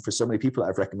so helpful for so many people that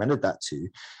I've recommended that to.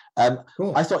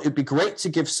 Cool. I thought it'd be great to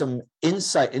give some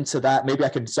insight into that. Maybe I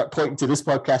could start pointing to this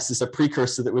podcast as a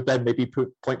precursor that would then maybe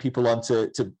point people on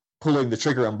to pulling the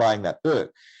trigger on buying that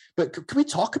book. But can we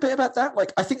talk a bit about that?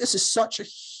 Like, I think this is such a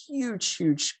huge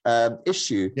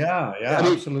issue. Yeah, I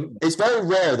mean, absolutely. It's very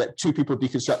rare that two people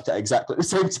deconstruct at exactly the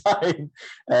same time.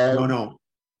 No.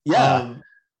 Yeah.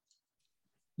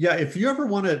 If you ever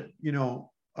want to,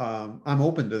 I'm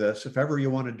open to this. If ever you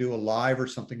want to do a live or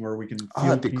something where we can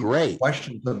that'd be great.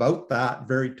 Questions about that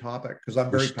very topic, because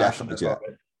I'm very passionate about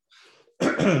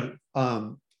it.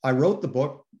 I wrote the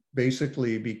book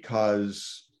basically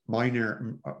because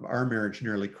our marriage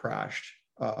nearly crashed.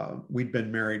 We'd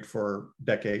been married for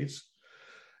decades,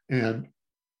 and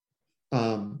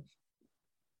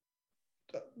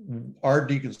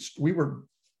we were,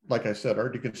 like I said, our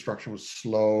deconstruction was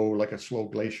slow, like a slow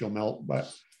glacial melt,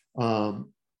 but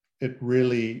it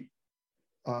really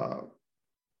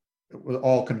it was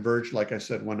all converged, like I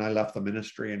said, when I left the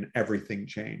ministry, and everything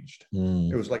changed.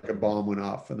 It was like a bomb went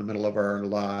off in the middle of our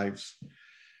lives,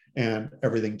 and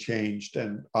everything changed.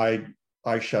 And I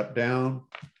shut down,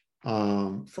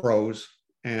 froze,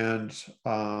 and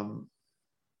our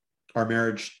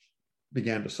marriage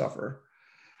began to suffer.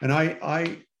 And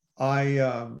I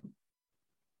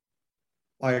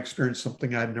experienced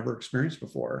something I'd never experienced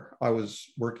before. I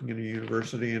was working in a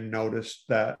university and noticed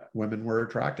that women were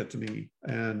attracted to me.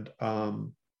 And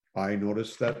I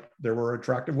noticed that there were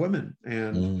attractive women.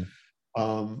 And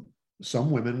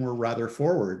some women were rather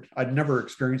forward. I'd never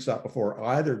experienced that before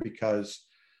either, because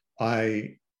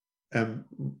I'm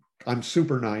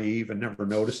super naive and never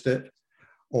noticed it,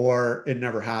 or it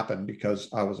never happened because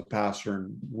I was a pastor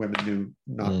and women knew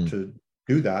not to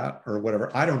do that or whatever.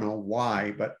 I don't know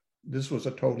why, but this was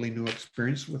a totally new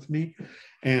experience with me,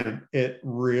 and it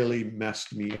really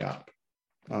messed me up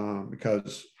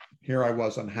because here I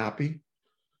was unhappy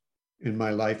in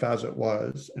my life as it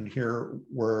was, and here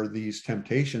were these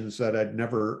temptations that I'd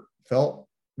never felt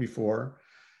before,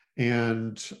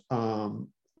 and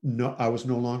I was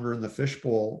no longer in the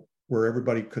fishbowl where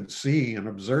everybody could see and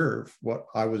observe what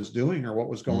I was doing or what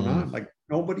was going on. Like,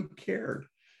 nobody cared.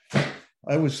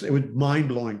 It was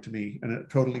mind-blowing to me, and it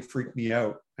totally freaked me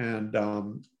out. And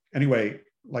anyway,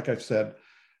 like I've said,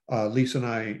 Lisa and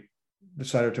I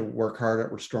decided to work hard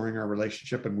at restoring our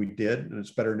relationship, and we did, and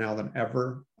it's better now than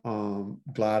ever.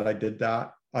 Glad I did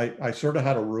that. I sort of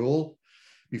had a rule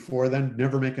before then: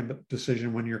 never make a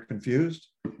decision when you're confused,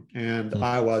 and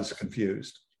I was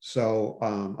confused. So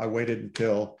I waited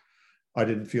until I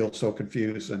didn't feel so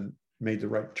confused and made the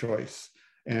right choice.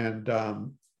 And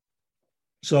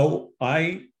so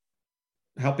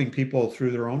helping people through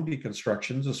their own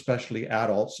deconstructions, especially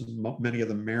adults, and many of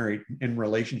them married in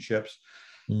relationships,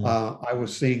 I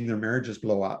was seeing their marriages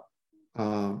blow up.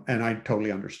 And I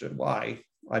totally understood why.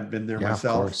 I'd been there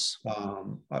myself.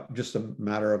 Just a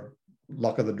matter of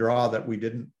luck of the draw that we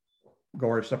didn't go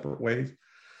our separate ways.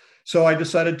 So I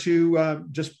decided to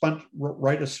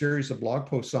write a series of blog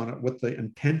posts on it with the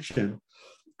intention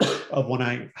of, when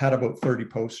I had about 30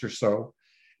 posts or so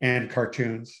and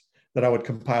cartoons, that I would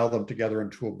compile them together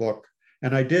into a book.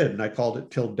 And I did. And I called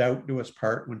it Till Doubt Do Us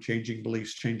Part, When Changing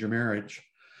Beliefs Change Your Marriage.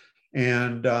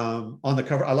 And on the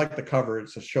cover, I like the cover. It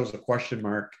shows a question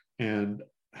mark and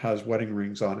has wedding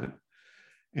rings on it.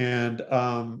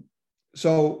 And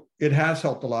so it has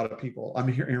helped a lot of people. I'm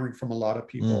hearing from a lot of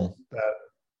people that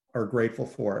are grateful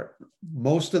for it.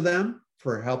 Most of them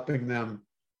for helping them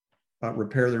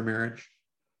repair their marriage.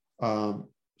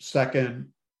 Second,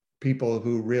 people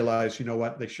who realize, you know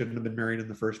what, they shouldn't have been married in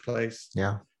the first place.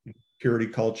 Yeah. Purity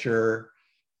culture,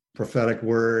 prophetic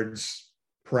words,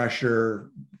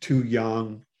 pressure, too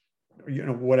young,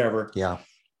 whatever. Yeah.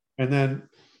 And then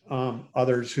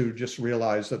others who just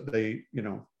realized that they,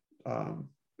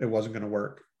 it wasn't going to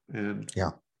work and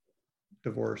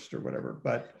divorced or whatever.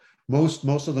 But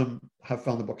most of them have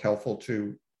found the book helpful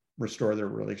to restore their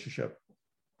relationship.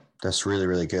 That's really,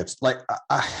 really good. Like,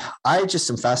 I just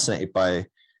am fascinated by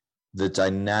the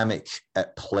dynamic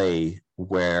at play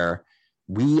where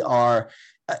we are.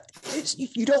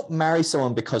 You don't marry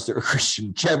someone because they're a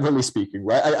Christian, generally speaking,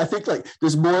 right? I think like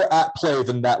there's more at play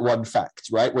than that one fact,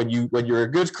 right? When you're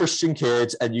a good Christian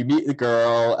kid and you meet the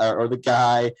girl or the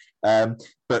guy,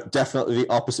 but definitely the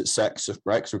opposite sex,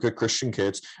 right? Because we're good Christian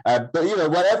kids. But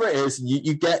whatever it is,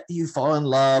 you fall in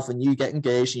love and you get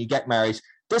engaged and you get married.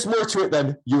 There's more to it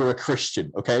than you're a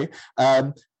Christian, okay?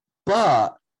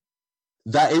 But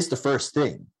that is the first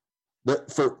thing.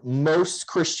 But for most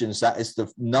Christians, that is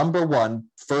the number one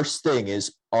first thing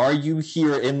is, are you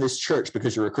here in this church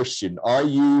because you're a Christian? Are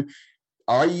you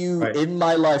right in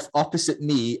my life opposite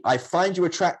me? I find you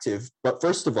attractive, but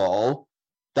first of all,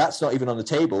 that's not even on the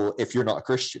table if you're not a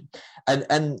Christian.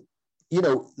 And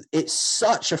it's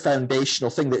such a foundational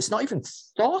thing that it's not even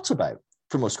thought about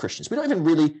for most Christians. We don't even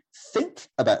really think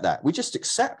about that. We just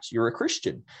accept you're a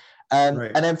Christian.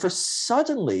 Right. And then for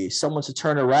suddenly someone to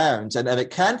turn around, and it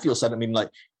can feel sudden. I mean, like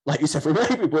you said, for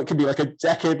many people, it can be like a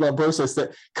decade-long process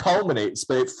that culminates,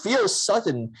 but it feels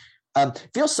sudden.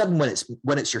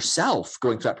 When it's yourself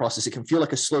going through that process. It can feel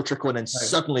like a slow trickle, and then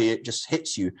suddenly it just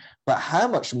hits you. But how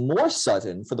much more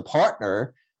sudden for the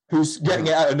partner who's getting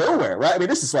it out of nowhere, right? I mean,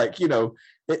 this is like,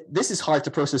 this is hard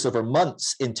to process over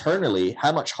months internally.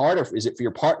 How much harder is it for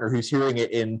your partner who's hearing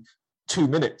it in 2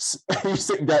 minutes? You're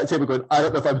sitting down at the table going, I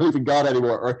don't know if I believe in God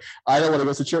anymore, or I don't want to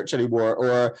go to church anymore,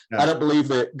 or I don't believe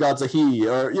that God's a he,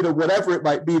 or whatever it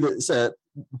might be, that's a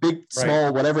big,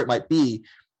 small, whatever it might be.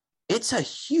 It's a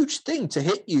huge thing to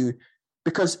hit you,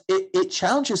 because it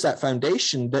challenges that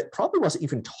foundation that probably wasn't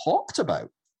even talked about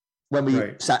when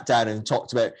we sat down and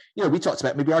talked about, we talked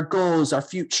about maybe our goals, our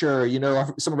future,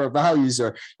 some of our values,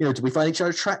 or, do we find each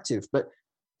other attractive? But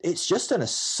it's just an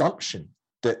assumption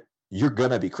that you're going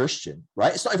to be Christian,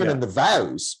 right? It's not even in the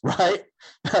vows, right?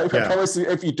 I promise you,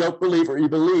 if you don't believe or you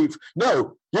believe,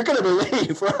 no, you're going to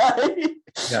believe, right?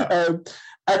 Yeah.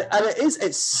 And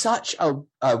it's such a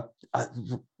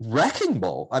wrecking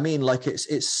ball. I mean, like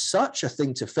it's such a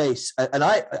thing to face. And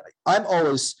I'm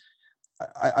always,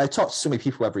 I talk to so many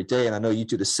people every day, and I know you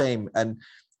do the same. And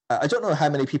I don't know how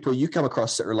many people you come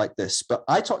across that are like this, but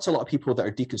I talk to a lot of people that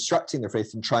are deconstructing their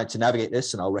faith and trying to navigate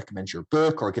this, and I'll recommend your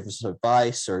book or give them some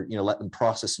advice, or, let them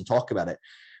process and talk about it.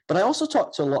 But I also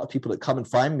talk to a lot of people that come and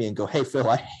find me and go, hey, Phil,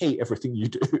 I hate everything you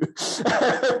do.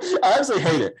 I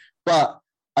absolutely hate it. But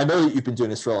I know that you've been doing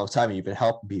this for a long time and you've been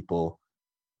helping people,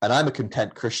 and I'm a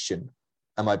content Christian,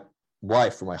 and my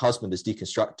wife or my husband is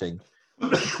deconstructing.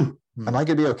 Am I going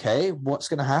to be okay? What's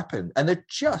going to happen? And they're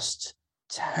just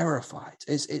terrified.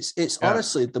 It's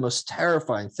honestly the most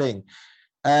terrifying thing.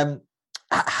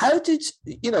 How did,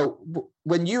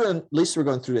 when you and Lisa were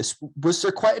going through this, was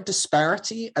there quite a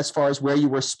disparity as far as where you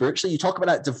were spiritually? You talk about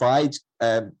that divide,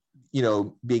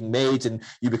 being made and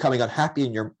you becoming unhappy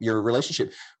in your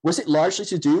relationship. Was it largely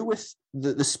to do with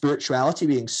the spirituality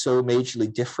being so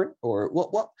majorly different, or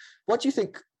what do you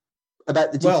think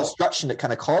about the deconstruction that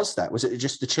kind of caused that? Was it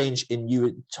just the change in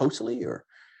you totally, or?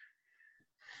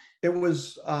 It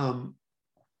was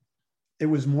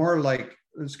more like,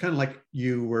 it's kind of like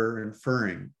you were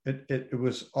inferring. It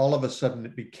was all of a sudden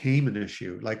it became an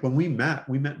issue. Like when we met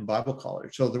in Bible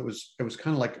college. So it was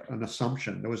kind of like an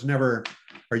assumption. There was never,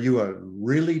 are you a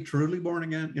really truly born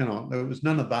again? There was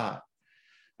none of that.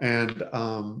 And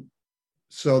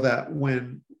so that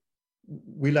when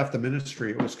we left the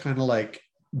ministry, it was kind of like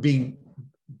being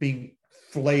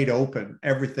flayed open.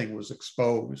 Everything was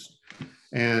exposed.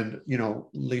 And, you know,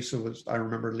 I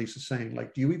remember Lisa saying,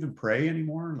 like, do you even pray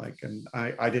anymore? Like, and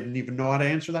I didn't even know how to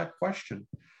answer that question.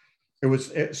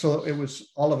 So it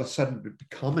was all of a sudden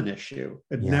become an issue.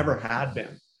 It never had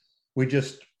been. We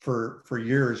just, for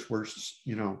years, were,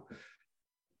 you know,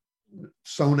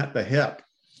 sewn at the hip,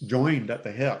 joined at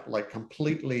the hip, like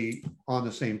completely on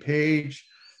the same page,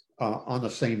 on the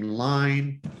same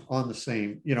line, on the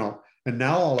same, you know, and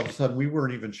now all of a sudden we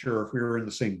weren't even sure if we were in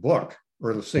the same book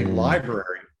or the same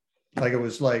library. Like, it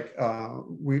was like,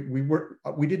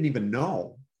 we didn't even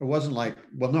know. It wasn't like,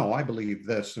 well, no, I believe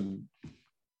this and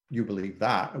you believe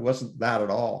that. It wasn't that at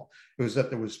all. It was that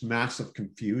there was massive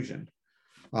confusion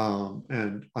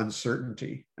and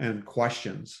uncertainty and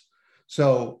questions.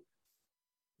 So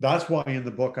that's why in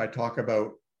the book I talk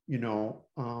about, you know,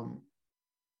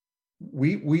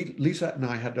 Lisa and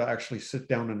I had to actually sit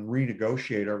down and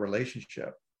renegotiate our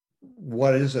relationship.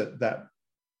 What is it that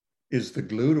is the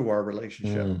glue to our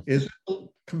relationship? Is it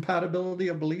compatibility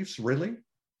of beliefs, really?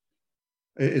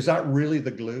 Is that really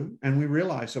the glue? And we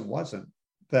realized it wasn't.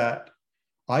 That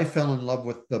I fell in love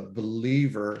with the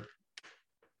believer,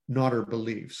 not her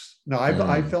beliefs. Now,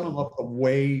 I fell in love with the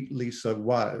way Lisa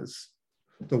was,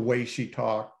 the way she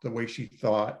talked, the way she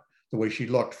thought, the way she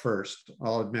looked first.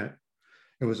 I'll admit,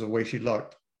 it was the way she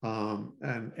looked,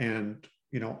 and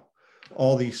you know,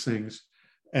 all these things,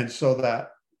 and so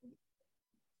that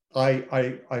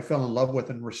I fell in love with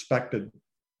and respected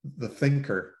the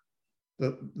thinker,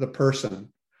 the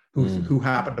person who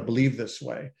happened to believe this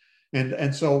way.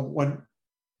 And so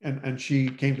when she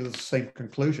came to the same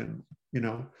conclusion, you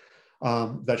know,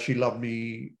 that she loved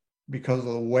me because of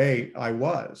the way I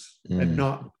was and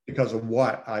not because of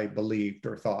what I believed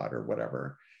or thought or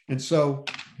whatever. And so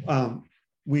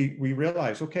we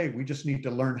realized, okay, we just need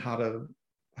to learn how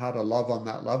to love on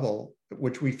that level,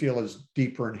 which we feel is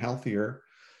deeper and healthier,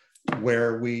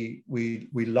 where we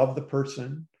love the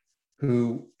person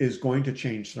who is going to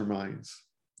change their minds.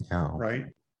 Yeah. Right.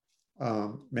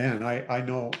 Man, I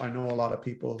know a lot of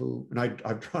people who, and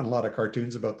I've drawn a lot of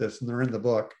cartoons about this, and they're in the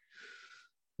book,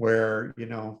 where, you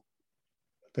know,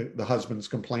 the husband's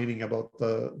complaining about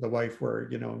the wife, where,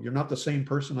 you know, you're not the same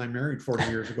person I married 40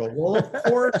 years ago. Well, of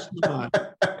course not.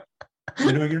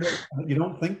 You know, you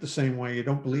don't think the same way. You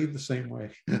don't believe the same way.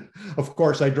 Of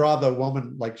course, I draw the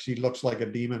woman like she looks like a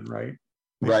demon, right?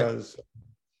 Because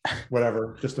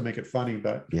whatever, just to make it funny.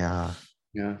 But yeah.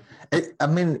 I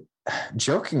mean,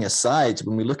 joking aside,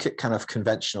 when we look at kind of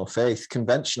conventional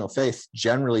faith,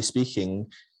 generally speaking,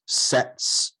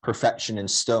 sets perfection in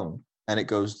stone, and it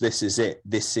goes, this is it.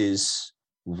 This is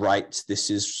right. This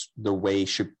is the way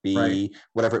should be,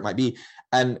 whatever it might be.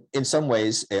 And in some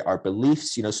ways, our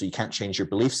beliefs, you know, so you can't change your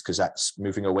beliefs because that's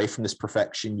moving away from this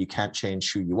perfection. You can't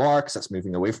change who you are because that's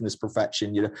moving away from this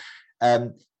perfection, you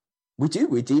know. We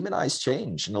demonize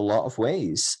change in a lot of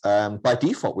ways. By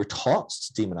default, we're taught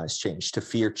to demonize change, to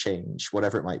fear change,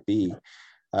 whatever it might be.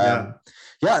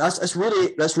 That's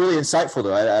really insightful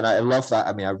though, and I love that.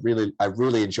 I mean, I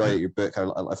really enjoyed your book.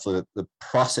 I feel the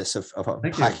process of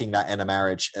unpacking that in a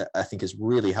marriage, I think, is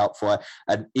really helpful.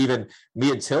 And even me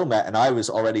and Till met, and I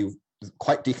was already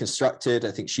quite deconstructed.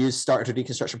 I think she has started her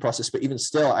deconstruction process, but even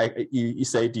still, you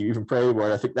say, do you even pray anymore?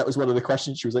 And I think that was one of the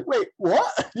questions. She was like, wait,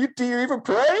 what? Do you even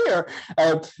pray? Or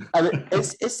and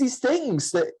it's these things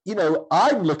that, you know,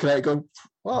 I'm looking at it going,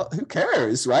 well, who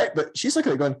cares, right? But she's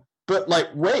looking at it going, but like,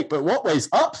 wait, but what way's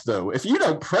up though? If you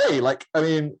don't pray, like, I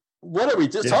mean, what are we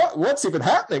just what's even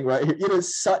happening right here? You know,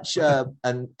 it's such a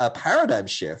paradigm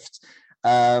shift.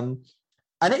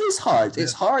 And it is hard.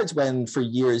 It's hard when for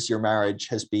years your marriage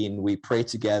has been, we pray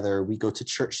together, we go to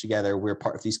church together, we're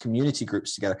part of these community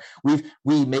groups together.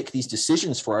 We make these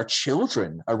decisions for our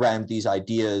children around these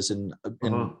ideas and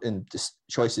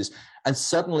choices. And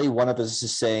suddenly one of us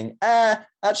is saying,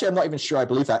 actually, I'm not even sure I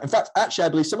believe that. In fact, actually, I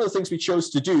believe some of the things we chose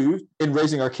to do in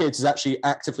raising our kids is actually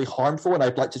actively harmful, and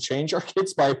I'd like to change our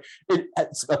kids by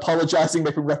apologizing,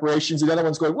 making reparations, and the other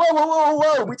one's going,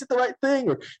 whoa, we did the right thing.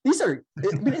 Or these are,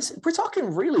 I mean, we're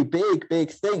talking really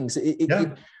big things. You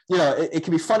know, it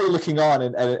can be funny looking on,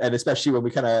 and especially when we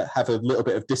kind of have a little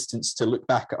bit of distance to look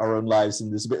back at our own lives,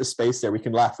 and there's a bit of space there, we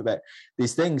can laugh about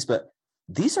these things, but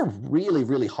these are really,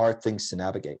 really hard things to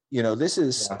navigate. You know, this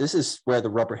is where the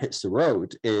rubber hits the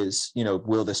road is, you know,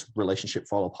 will this relationship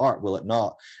fall apart? Will it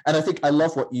not? And I think I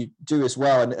love what you do as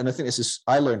well. And I think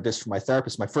I learned this from my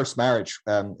therapist. My first marriage,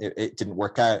 it didn't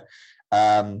work out,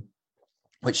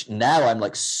 which now I'm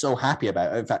like so happy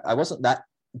about. In fact, I wasn't that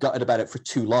gutted about it for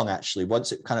too long, actually.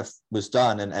 Once it kind of was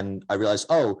done and I realized,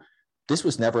 this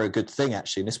was never a good thing,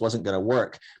 actually, and this wasn't going to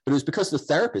work. But it was because the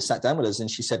therapist sat down with us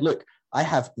and she said, look, I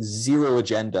have zero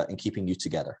agenda in keeping you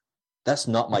together. That's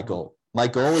not my goal. My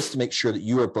goal is to make sure that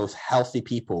you are both healthy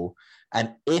people.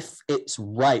 And if it's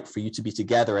right for you to be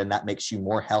together and that makes you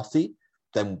more healthy,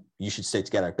 then you should stay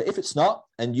together. But if it's not,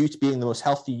 and you being the most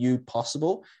healthy you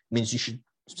possible means you should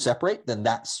separate, then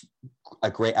that's a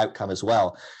great outcome as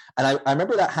well. And I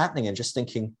remember that happening and just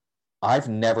thinking, I've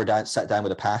never sat down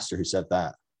with a pastor who said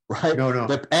that, right? No.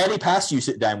 Any pastor you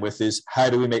sit down with is, how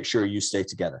do we make sure you stay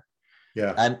together?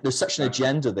 Yeah. And there's such an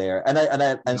agenda there.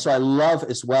 And so I love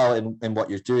as well in what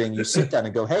you're doing, you sit down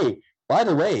and go, hey, by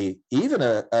the way, even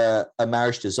a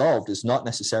marriage dissolved is not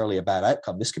necessarily a bad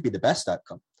outcome. This could be the best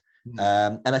outcome.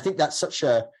 And I think that's such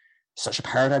a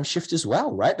paradigm shift as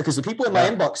well, right? Because the people in my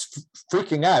inbox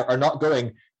freaking out are not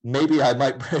going, maybe I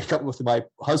might break up with my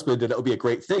husband and it'll be a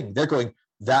great thing. They're going,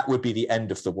 that would be the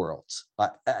end of the world.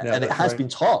 And it has been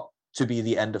taught to be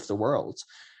the end of the world.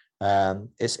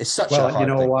 It's such a hard thing.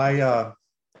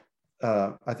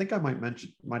 I think I might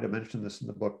have mentioned this in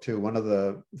the book too. One of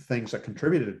the things that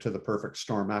contributed to the perfect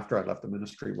storm after I left the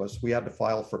ministry was we had to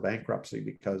file for bankruptcy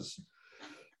because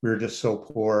we were just so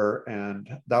poor. And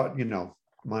that,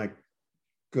 my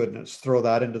goodness, throw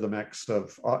that into the mix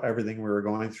of everything we were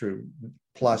going through,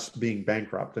 plus being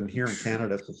bankrupt. And here in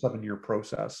Canada, it's a 7-year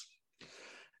process.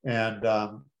 And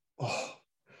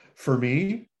for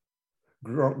me,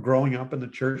 growing up in the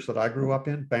church that I grew up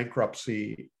in,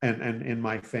 bankruptcy and in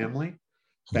my family,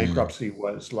 bankruptcy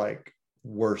was like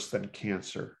worse than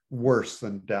cancer, worse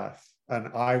than death. And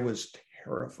I was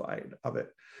terrified of it.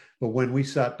 But when we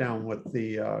sat down with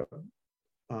the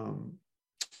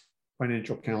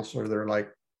financial counselor, they're like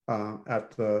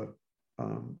at the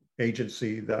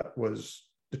agency that was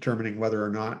determining whether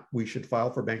or not we should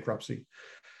file for bankruptcy,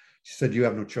 she said, you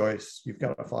have no choice. You've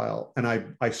got to file. And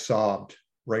I sobbed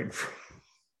right in front.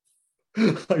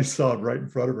 I sobbed right in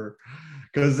front of her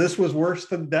because this was worse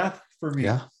than death for me.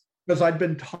 Yeah. Because I'd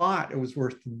been taught it was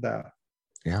worse than death.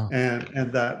 Yeah.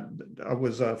 And that I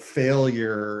was a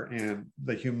failure and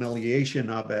the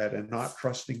humiliation of it and not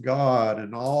trusting God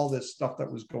and all this stuff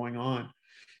that was going on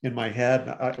in my head.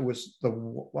 That was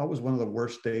one of the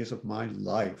worst days of my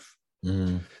life.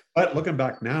 But looking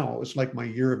back now, it was like my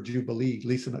year of Jubilee.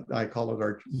 Lisa and I call it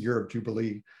our year of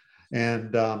Jubilee.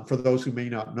 And for those who may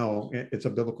not know, it's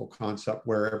a biblical concept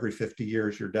where every 50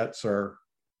 years your debts are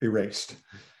erased.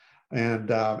 And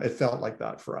it felt like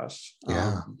that for us.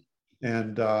 Yeah.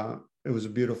 And it was a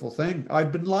beautiful thing.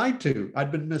 I'd been lied to.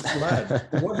 I'd been misled.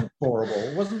 It wasn't horrible.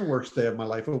 It wasn't the worst day of my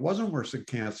life. It wasn't worse than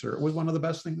cancer. It was one of the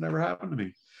best things that ever happened to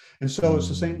me. And so it's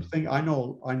the same thing. I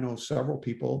know several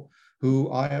people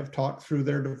who I have talked through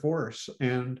their divorce,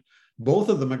 and both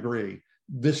of them agree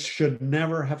this should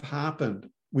never have happened.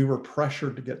 We were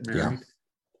pressured to get married,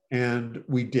 and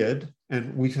we did,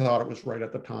 and we thought it was right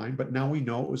at the time. But now we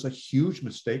know it was a huge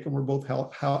mistake, and we're both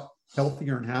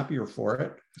healthier and happier for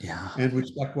it. Yeah, and we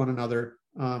respect one another,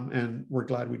 and we're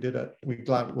glad we did it.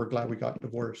 We're glad we got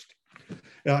divorced.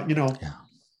 Yeah,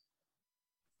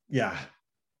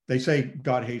 they say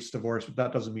God hates divorce, but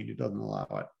that doesn't mean He doesn't allow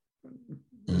it.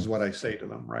 Is what I say to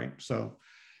them, right? So,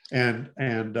 and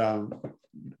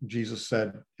Jesus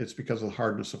said it's because of the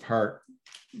hardness of heart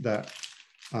that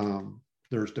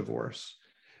there's divorce.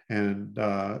 And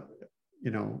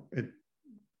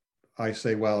I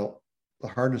say, well, the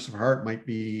hardness of heart might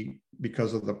be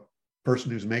because of the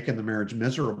person who's making the marriage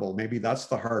miserable. Maybe that's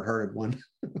the hard-hearted one,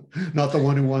 not the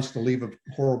one who wants to leave a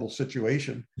horrible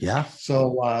situation. Yeah.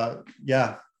 So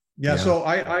so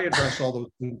I address all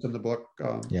those things in the book,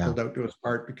 Pulled Out to His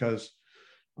Heart, because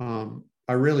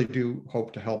I really do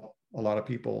hope to help a lot of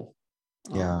people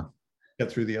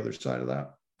get through the other side of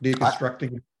that.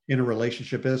 Deconstructing in a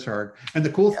relationship is hard. And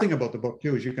the cool thing about the book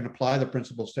too is you can apply the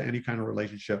principles to any kind of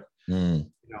relationship.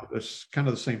 There's kind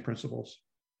of the same principles.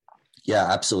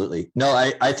 Yeah, absolutely. No,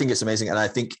 I think it's amazing. And I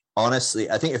think, honestly,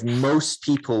 if most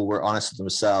people were honest with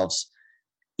themselves,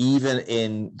 even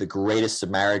in the greatest of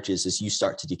marriages, as you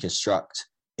start to deconstruct,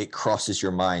 it crosses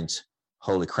your mind,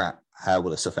 holy crap, how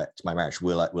will this affect my marriage?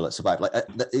 Will it survive? Like,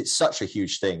 it's such a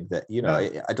huge thing that,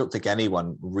 I don't think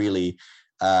anyone really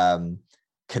can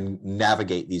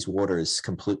navigate these waters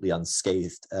completely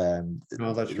unscathed.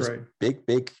 No, that's right.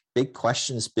 Big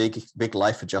questions, big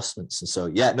life adjustments. And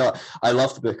so, I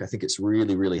love the book. I think it's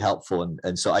really, really helpful.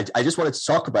 And so I just wanted to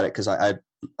talk about it because I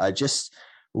just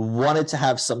wanted to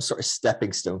have some sort of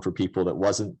stepping stone for people that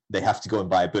wasn't, they have to go and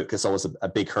buy a book. It's always a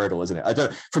big hurdle, isn't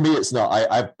it? For me, it's not.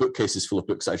 I have bookcases full of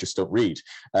books I just don't read.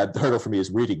 The hurdle for me is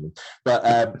reading them.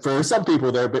 But for some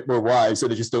people, they're a bit more wise, so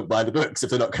they just don't buy the books if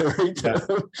they're not going to read them.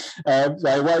 So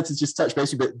I wanted to just touch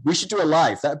base, but we should do a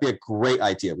live. That'd be a great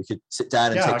idea. We could sit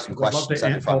down and take some questions.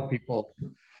 I'd love to help people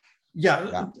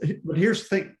Yeah. But here's the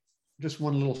thing, just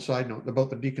one little side note about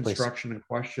the deconstruction and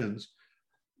questions.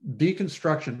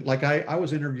 Deconstruction, like I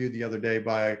was interviewed the other day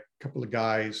by a couple of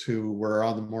guys who were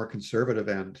on the more conservative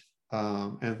end,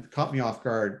 and caught me off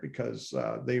guard because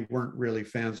they weren't really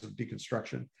fans of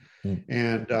deconstruction.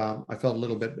 And I felt a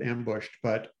little bit ambushed,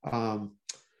 but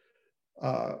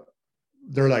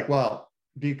they're like, well,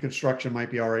 deconstruction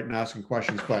might be all right in asking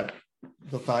questions, but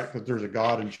the fact that there's a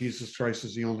God and Jesus Christ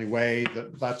is the only way,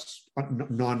 that's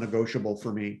non-negotiable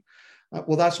for me.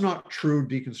 Well, that's not true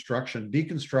deconstruction.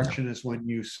 Deconstruction is when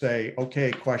you say, okay,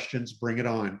 questions, bring it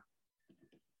on.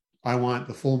 I want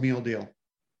the full meal deal.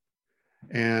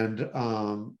 And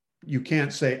you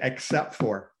can't say except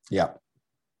for. Yeah.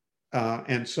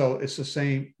 And so it's the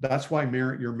same. That's why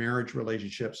your marriage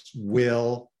relationships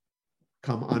will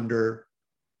come under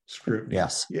scrutiny.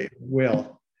 Yes. It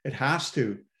will. It has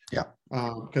to. Yeah.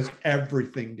 Because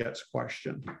everything gets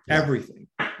questioned. Yeah. Everything.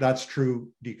 That's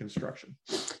true deconstruction.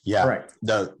 Yeah. Right.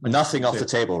 No, nothing off the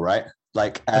table, right?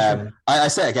 Like I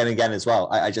say it again and again as well.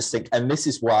 I just think, and this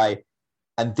is why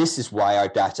our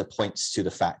data points to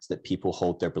the fact that people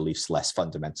hold their beliefs less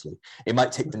fundamentally. It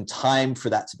might take them time for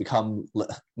that to become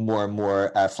more and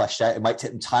more fleshed out. It might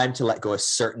take them time to let go of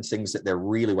certain things that they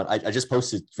really want. I just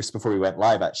posted just before we went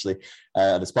live, actually,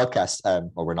 on this podcast,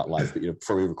 or we're not live, but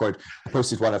before we record, I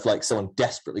posted one of like someone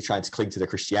desperately trying to cling to their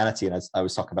Christianity. And as I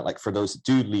was talking about, like, for those that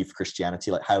do leave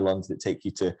Christianity, like, how long did it take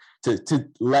you to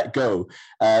let go?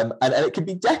 And it can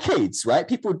be decades, right?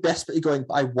 People desperately going,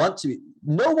 I want to.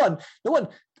 No one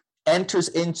enters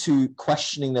into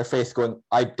questioning their faith going,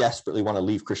 I desperately want to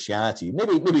leave Christianity.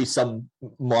 Maybe some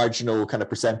marginal kind of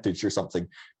percentage or something.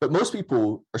 But most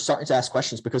people are starting to ask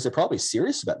questions because they're probably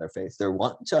serious about their faith. They're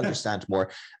wanting to understand more.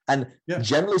 And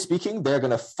generally speaking, they're going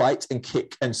to fight and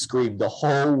kick and scream the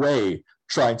whole way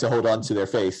trying to hold on to their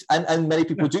faith. And many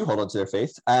people do hold on to their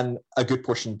faith, and a good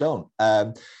portion don't.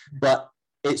 But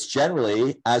it's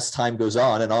generally, as time goes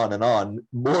on and on and on,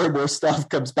 more and more stuff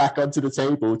comes back onto the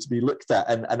table to be looked at.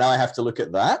 And now I have to look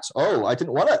at that. Oh, I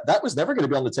didn't want it. That was never going to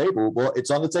be on the table. Well,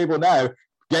 it's on the table now.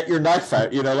 Get your knife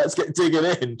out. Let's get digging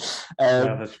in.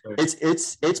 That's right.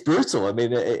 It's brutal. I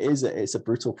mean, it's a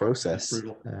brutal process. It's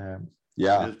brutal.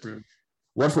 Yeah. It is brutal.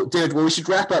 Wonderful, David. Well, we should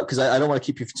wrap up because I don't want to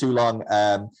keep you for too long.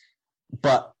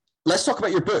 But let's talk about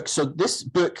your book. So this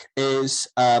book is.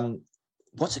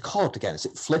 What's it called again? Is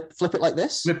it Flip It Like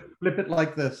This? Flip It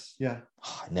Like This, yeah.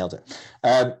 Oh, I nailed it.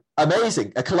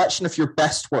 Amazing. A collection of your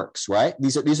best works, right?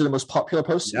 These are the most popular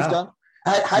posts you've done?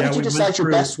 How did you decide your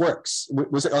best works?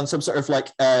 Was it on some sort of like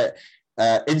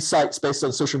insights based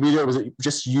on social media? Or was it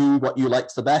just what you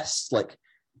liked the best?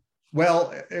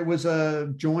 Well, it was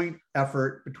a joint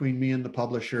effort between me and the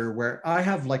publisher where I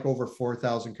have like over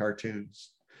 4,000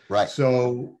 cartoons. Right.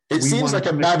 So it seems like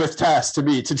a mammoth task to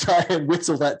me to try and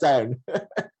whittle that down.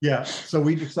 Yeah. So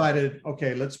we decided,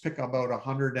 okay, let's pick about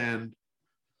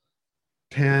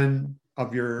 110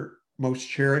 of your most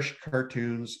cherished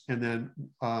cartoons, and then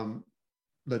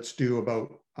let's do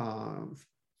about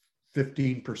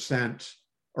 15%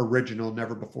 original,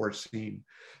 never before seen.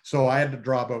 So I had to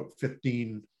draw about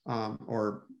 15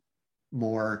 or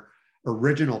more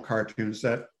original cartoons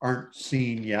that aren't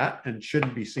seen yet and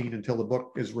shouldn't be seen until the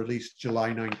book is released July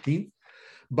 19th.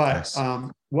 But yes.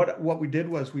 What we did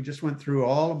was we just went through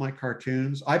all of my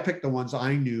cartoons. I picked the ones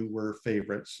I knew were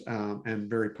favorites and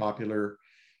very popular,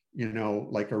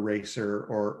 like Eraser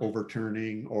or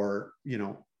Overturning or,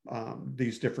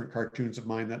 these different cartoons of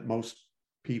mine that most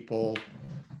people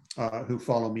who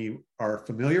follow me are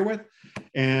familiar with.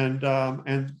 And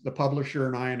the publisher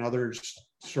and I and others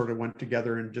sort of went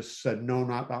together and just said, no,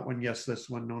 not that one. Yes, this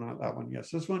one. No, not that one.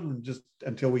 Yes, this one. And just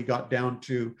until we got down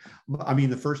to,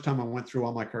 the first time I went through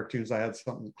all my cartoons, I had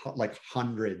something like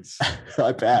hundreds.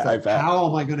 I bet. How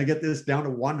am I going to get this down to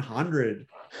 100?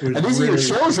 And these are your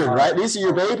children, right? These are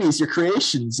your babies, your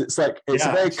creations. It's a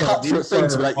very cutthroat thing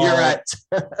to be like, you're at.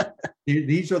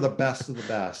 These are the best of the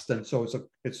best. And so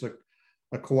it's a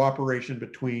cooperation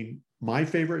between my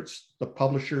favorites, the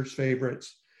publisher's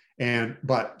favorites,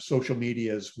 but social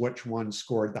media is which one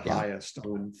scored the highest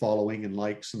on following and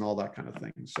likes and all that kind of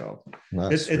thing. So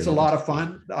it's a lot of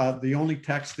fun. The only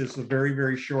text is a very,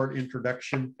 very short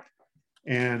introduction,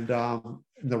 and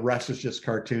the rest is just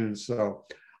cartoons. So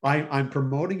I'm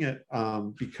promoting it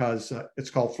because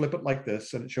it's called Flip It Like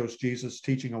This, and it shows Jesus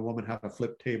teaching a woman how to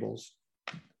flip tables.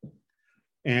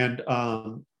 And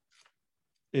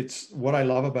it's what I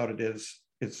love about it is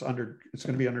it's going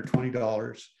to be under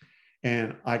 $20.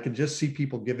 And I can just see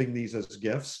people giving these as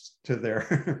gifts to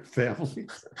their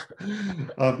families.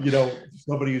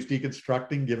 Somebody who's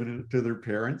deconstructing, giving it to their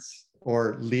parents.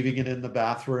 or leaving it in the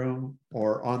bathroom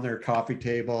or on their coffee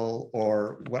table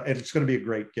or what. It's going to be a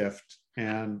great gift.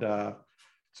 And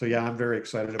so, yeah, I'm very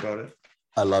excited about it.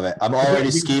 I love it. I'm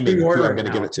already scheming who I'm going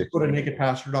to give it to. Go to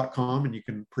nakedpastor.com and you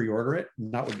can pre-order it.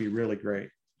 And that would be really great.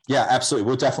 Yeah,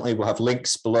 absolutely. We'll have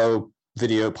links below,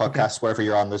 video, podcasts, wherever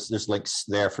you're on. There's links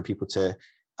there for people to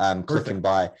click and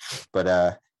buy.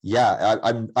 But yeah,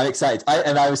 I'm excited.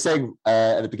 I was saying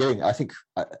at the beginning, I think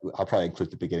I'll probably include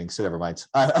the beginning, so never mind.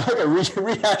 I'm going to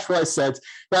rehash what I said,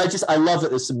 but I love that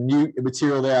there's some new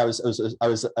material there. I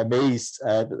was amazed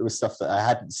that there was stuff that I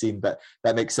hadn't seen, but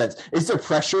that makes sense. Is there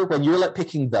pressure when you're like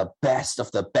picking the best of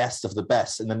the best of the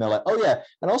best, and then they're like, oh yeah,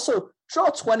 and also draw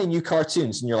 20 new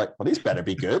cartoons, and you're like, well, these better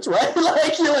be good, right?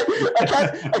 Like, you're like,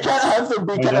 I can't have them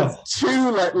be kind of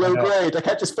too like low grade. I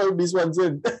can't just phone these ones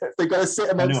in. They've got to sit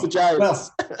amongst the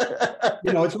giants.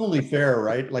 Well, it's only fair,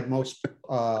 right? Like most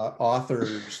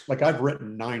authors, like I've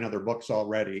written 9 other books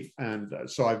already, and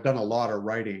so I've done a lot of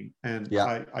writing. And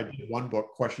I did one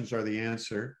book, Questions Are the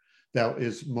Answer, that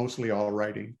is mostly all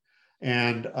writing,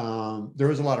 and there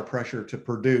was a lot of pressure to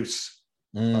produce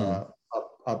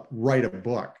write a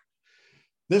book.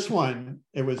 This one,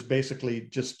 it was basically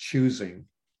just choosing,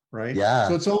 right? Yeah.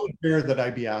 So it's only fair that I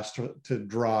be asked to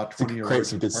draw 20 or create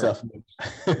some good stuff.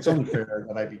 It's only fair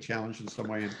that I be challenged in some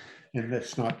way, and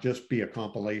this not just be a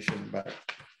compilation. But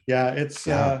yeah, it's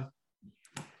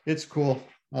cool.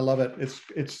 I love it.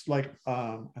 It's like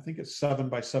I think it's 7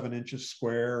 by 7 inches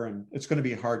square, and it's going to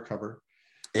be hardcover.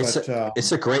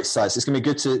 It's a great size. It's going to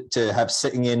be good to have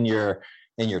sitting in your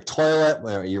toilet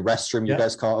or your restroom, you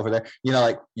guys call it over there, you know,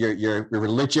 like your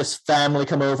religious family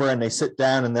come over and they sit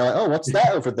down and they're like, oh, what's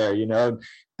that over there, you know,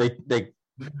 they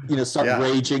start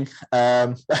raging.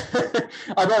 I'm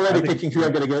already picking who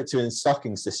I'm going to give it to in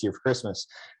stockings this year for Christmas,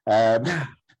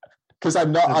 because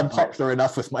I'm not unpopular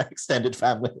enough with my extended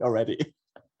family already.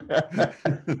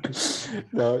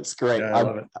 No, it's great. I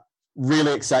love it.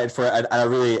 Really excited for it, and I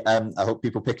really I hope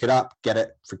people pick it up, get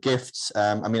it for gifts.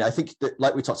 I mean, I think that,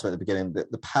 like we talked about at the beginning,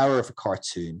 the power of a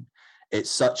cartoon, it's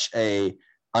such a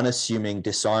unassuming,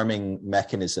 disarming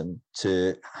mechanism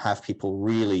to have people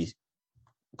really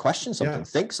question something,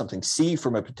 think something, see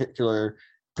from a particular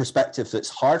perspective that's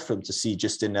hard for them to see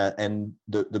just in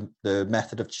the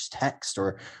method of just text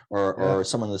or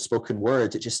some of the spoken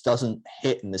words. It just doesn't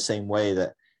hit in the same way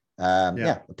that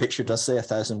a picture does say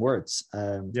 1,000 words.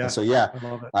 So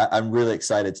I'm really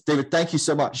excited. David, thank you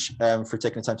so much for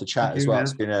taking the time to chat as well.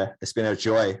 Man. It's been a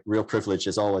joy, real privilege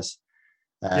as always.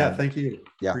 Thank you.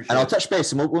 And I'll touch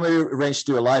base, and we'll maybe arrange to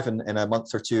do a live in a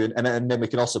month or two, and then we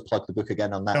can also plug the book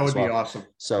again on that. That would be awesome.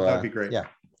 So that'd be great. Yeah,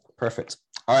 perfect.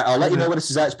 All right, I'll let you know when this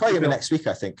is out. It's probably going to be next week,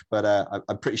 I think, but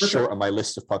I'm pretty short on my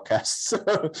list of podcasts. So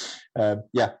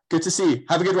good to see you.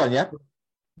 Have a good one. Yeah.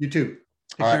 You too.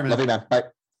 All right, love you, man. Bye.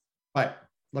 Bye.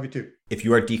 Love you too. If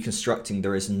you are deconstructing,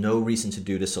 there is no reason to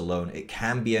do this alone. It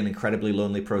can be an incredibly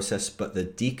lonely process, but the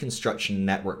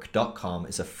deconstructionnetwork.com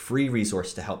is a free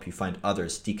resource to help you find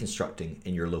others deconstructing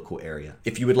in your local area.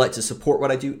 If you would like to support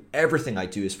what I do, everything I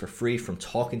do is for free, from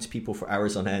talking to people for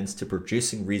hours on end to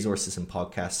producing resources and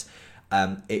podcasts.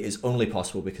 It is only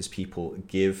possible because people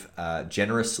give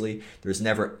generously. There's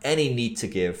never any need to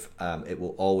give. It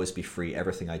will always be free,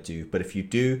 everything I do. But if you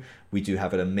do, we do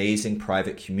have an amazing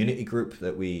private community group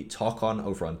that we talk on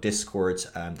over on Discord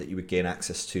that you would gain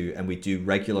access to. And we do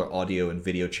regular audio and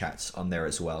video chats on there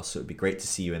as well. So it'd be great to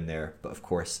see you in there. But of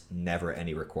course, never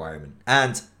any requirement.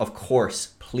 And of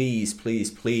course, please,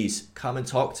 please, please come and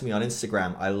talk to me on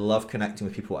Instagram. I love connecting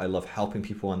with people. I love helping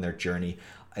people on their journey.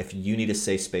 If you need a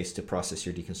safe space to process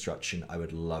your deconstruction, I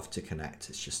would love to connect.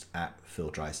 It's just at Phil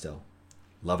Drysdale.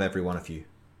 Love every one of you.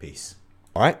 Peace.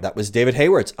 All right, that was David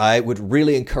Hayward. I would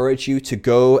really encourage you to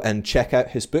go and check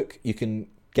out his book. You can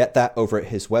get that over at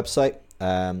his website,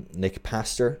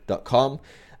 nakedpastor.com.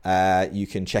 You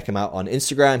can check him out on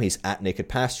Instagram. He's at Naked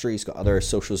Pastor. He's got other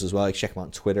socials as well. You can check him out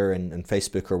on Twitter and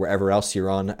Facebook or wherever else you're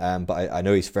on. But I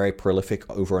know he's very prolific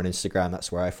over on Instagram.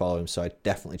 That's where I follow him. So I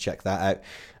definitely check that out.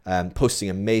 Posting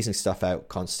amazing stuff out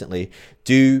constantly.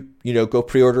 Do, go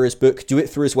pre-order his book. Do it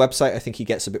through his website. I think he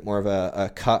gets a bit more of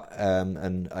a cut.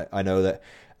 And I know that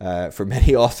for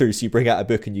many authors, you bring out a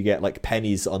book and you get like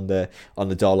pennies on the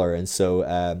dollar. And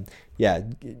so,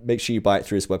 make sure you buy it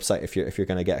through his website if you're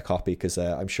going to get a copy, because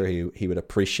I'm sure he would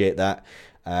appreciate that.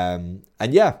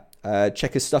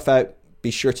 Check his stuff out. Be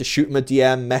sure to shoot him a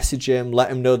DM, message him, let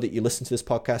him know that you listened to this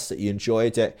podcast, that you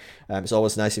enjoyed it. It's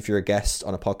always nice if you're a guest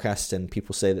on a podcast and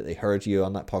people say that they heard you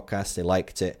on that podcast, they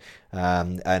liked it.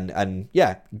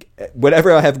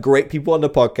 Whenever I have great people on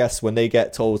the podcast, when they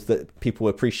get told that people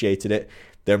appreciated it,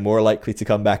 they're more likely to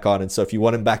come back on. And so if you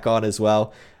want him back on as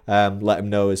well, let him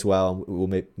know as well.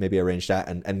 We'll maybe arrange that,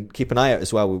 and keep an eye out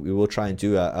as well. We will try and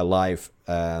do a live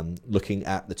looking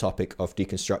at the topic of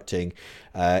deconstructing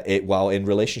it while in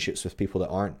relationships with people that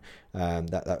aren't.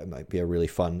 That might be a really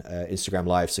fun Instagram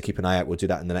live, so keep an eye out. We'll do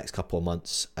that in the next couple of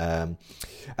months.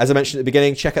 As I mentioned at the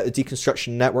beginning, check out the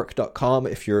deconstructionnetwork.com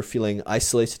if you're feeling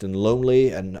isolated and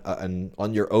lonely and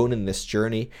on your own in this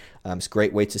journey. It's a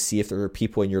great way to see if there are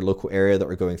people in your local area that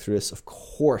are going through this. Of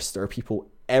course, there are people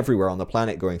everywhere on the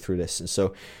planet going through this, and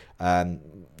so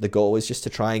the goal is just to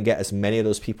try and get as many of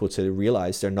those people to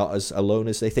realize they're not as alone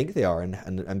as they think they are,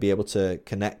 and be able to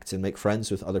connect and make friends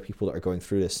with other people that are going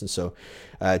through this. And so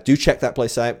do check that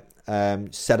place out.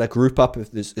 Set a group up.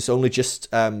 It's only just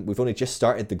we've only just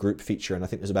started the group feature, and I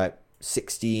think there's about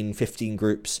 15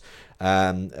 groups.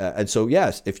 And so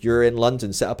yes, if you're in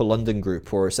London, set up a London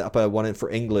group, or set up one for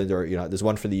England, or there's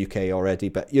one for the UK already,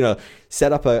 but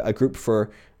set up a group for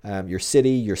your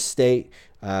city, your state,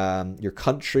 your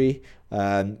country.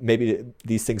 Maybe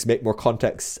these things make more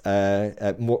context,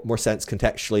 more sense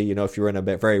contextually. If you're in a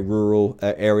very rural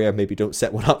area, maybe don't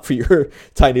set one up for your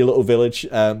tiny little village.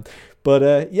 But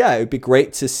it would be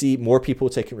great to see more people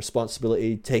taking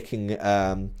responsibility, taking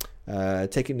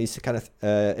these kind of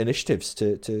initiatives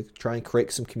to try and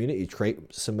create some community,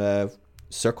 create some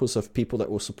circles of people that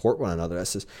will support one another.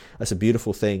 That's a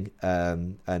beautiful thing.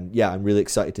 And I'm really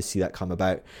excited to see that come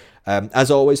about. As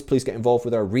always, please get involved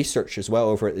with our research as well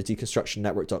over at the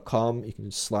deconstructionnetwork.com. You can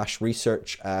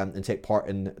 /research and take part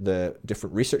in the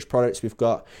different research projects we've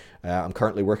got. I'm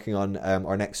currently working on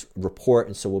our next report,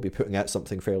 and so we'll be putting out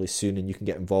something fairly soon, and you can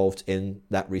get involved in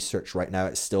that research right now.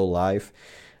 It's still live.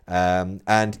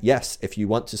 And yes, if you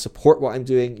want to support what I'm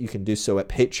doing, you can do so at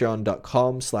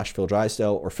patreon.com/Phil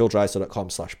Drysdale or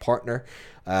phildrysdale.com/partner.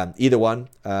 Either one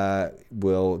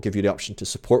will give you the option to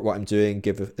support what I'm doing.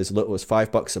 Give as little as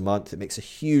 $5 a month. It makes a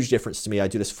huge difference to me. I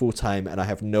do this full time, and I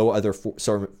have no other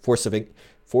source of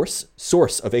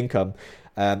income.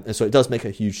 And so it does make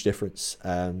a huge difference,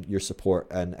 your support,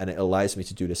 and it allows me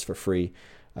to do this for free.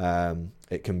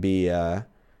 It can be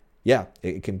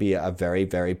it can be a very,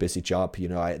 very busy job.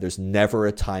 There's never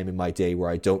a time in my day where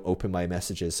I don't open my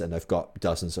messages and I've got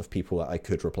dozens of people that I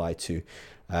could reply to.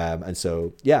 And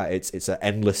so, it's an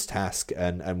endless task,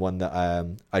 and one that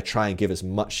I try and give as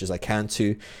much as I can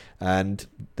to. And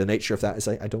the nature of that is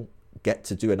I don't get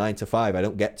to do a 9 to 5. I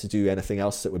don't get to do anything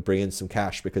else that would bring in some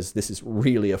cash, because this is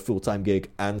really a full-time gig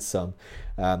and some.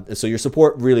 And so your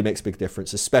support really makes a big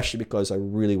difference, especially because I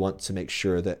really want to make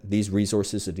sure that these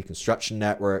resources, the Deconstruction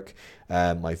Network,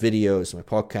 my videos, my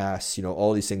podcasts,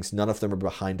 all these things, none of them are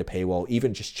behind a paywall.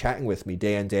 Even just chatting with me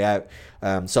day in, day out.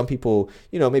 Some people,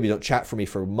 maybe don't chat for me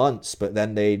for months, but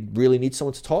then they really need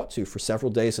someone to talk to for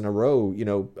several days in a row,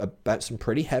 about some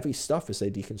pretty heavy stuff as they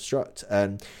deconstruct.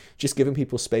 And just giving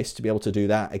people space to be able to do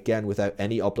that, again, without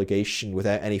any obligation,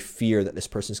 without any fear that this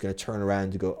person's going to turn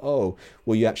around and go, oh,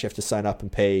 well, you actually have to sign up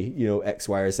and pay, X,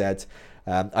 Y, or Z.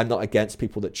 I'm not against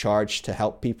people that charge to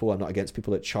help people. I'm not against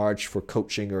people that charge for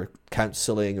coaching or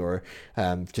counseling or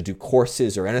to do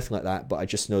courses or anything like that. But I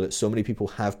just know that so many people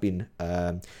have been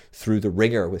through the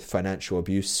ringer with financial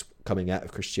abuse coming out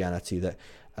of Christianity that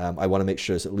I want to make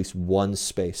sure there's at least one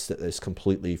space that is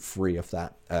completely free of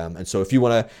that. And so if you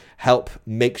want to help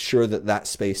make sure that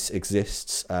space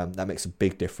exists, that makes a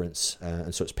big difference.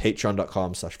 And so it's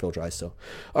patreon.com/Phil Drysdale.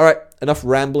 All right, enough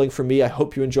rambling from me. I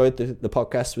hope you enjoyed the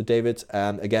podcast with David.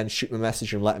 Again, shoot me a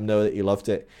message and let him know that you loved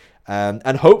it.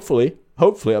 And hopefully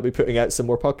I'll be putting out some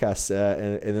more podcasts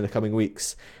in the coming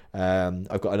weeks.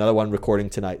 I've got another one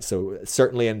recording tonight, so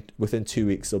certainly within 2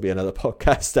 weeks there'll be another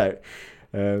podcast out.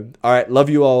 All right, love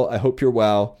you all. I hope you're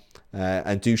well,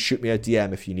 and do shoot me a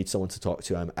DM if you need someone to talk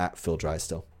to. I'm at Phil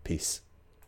Drysdale. Peace.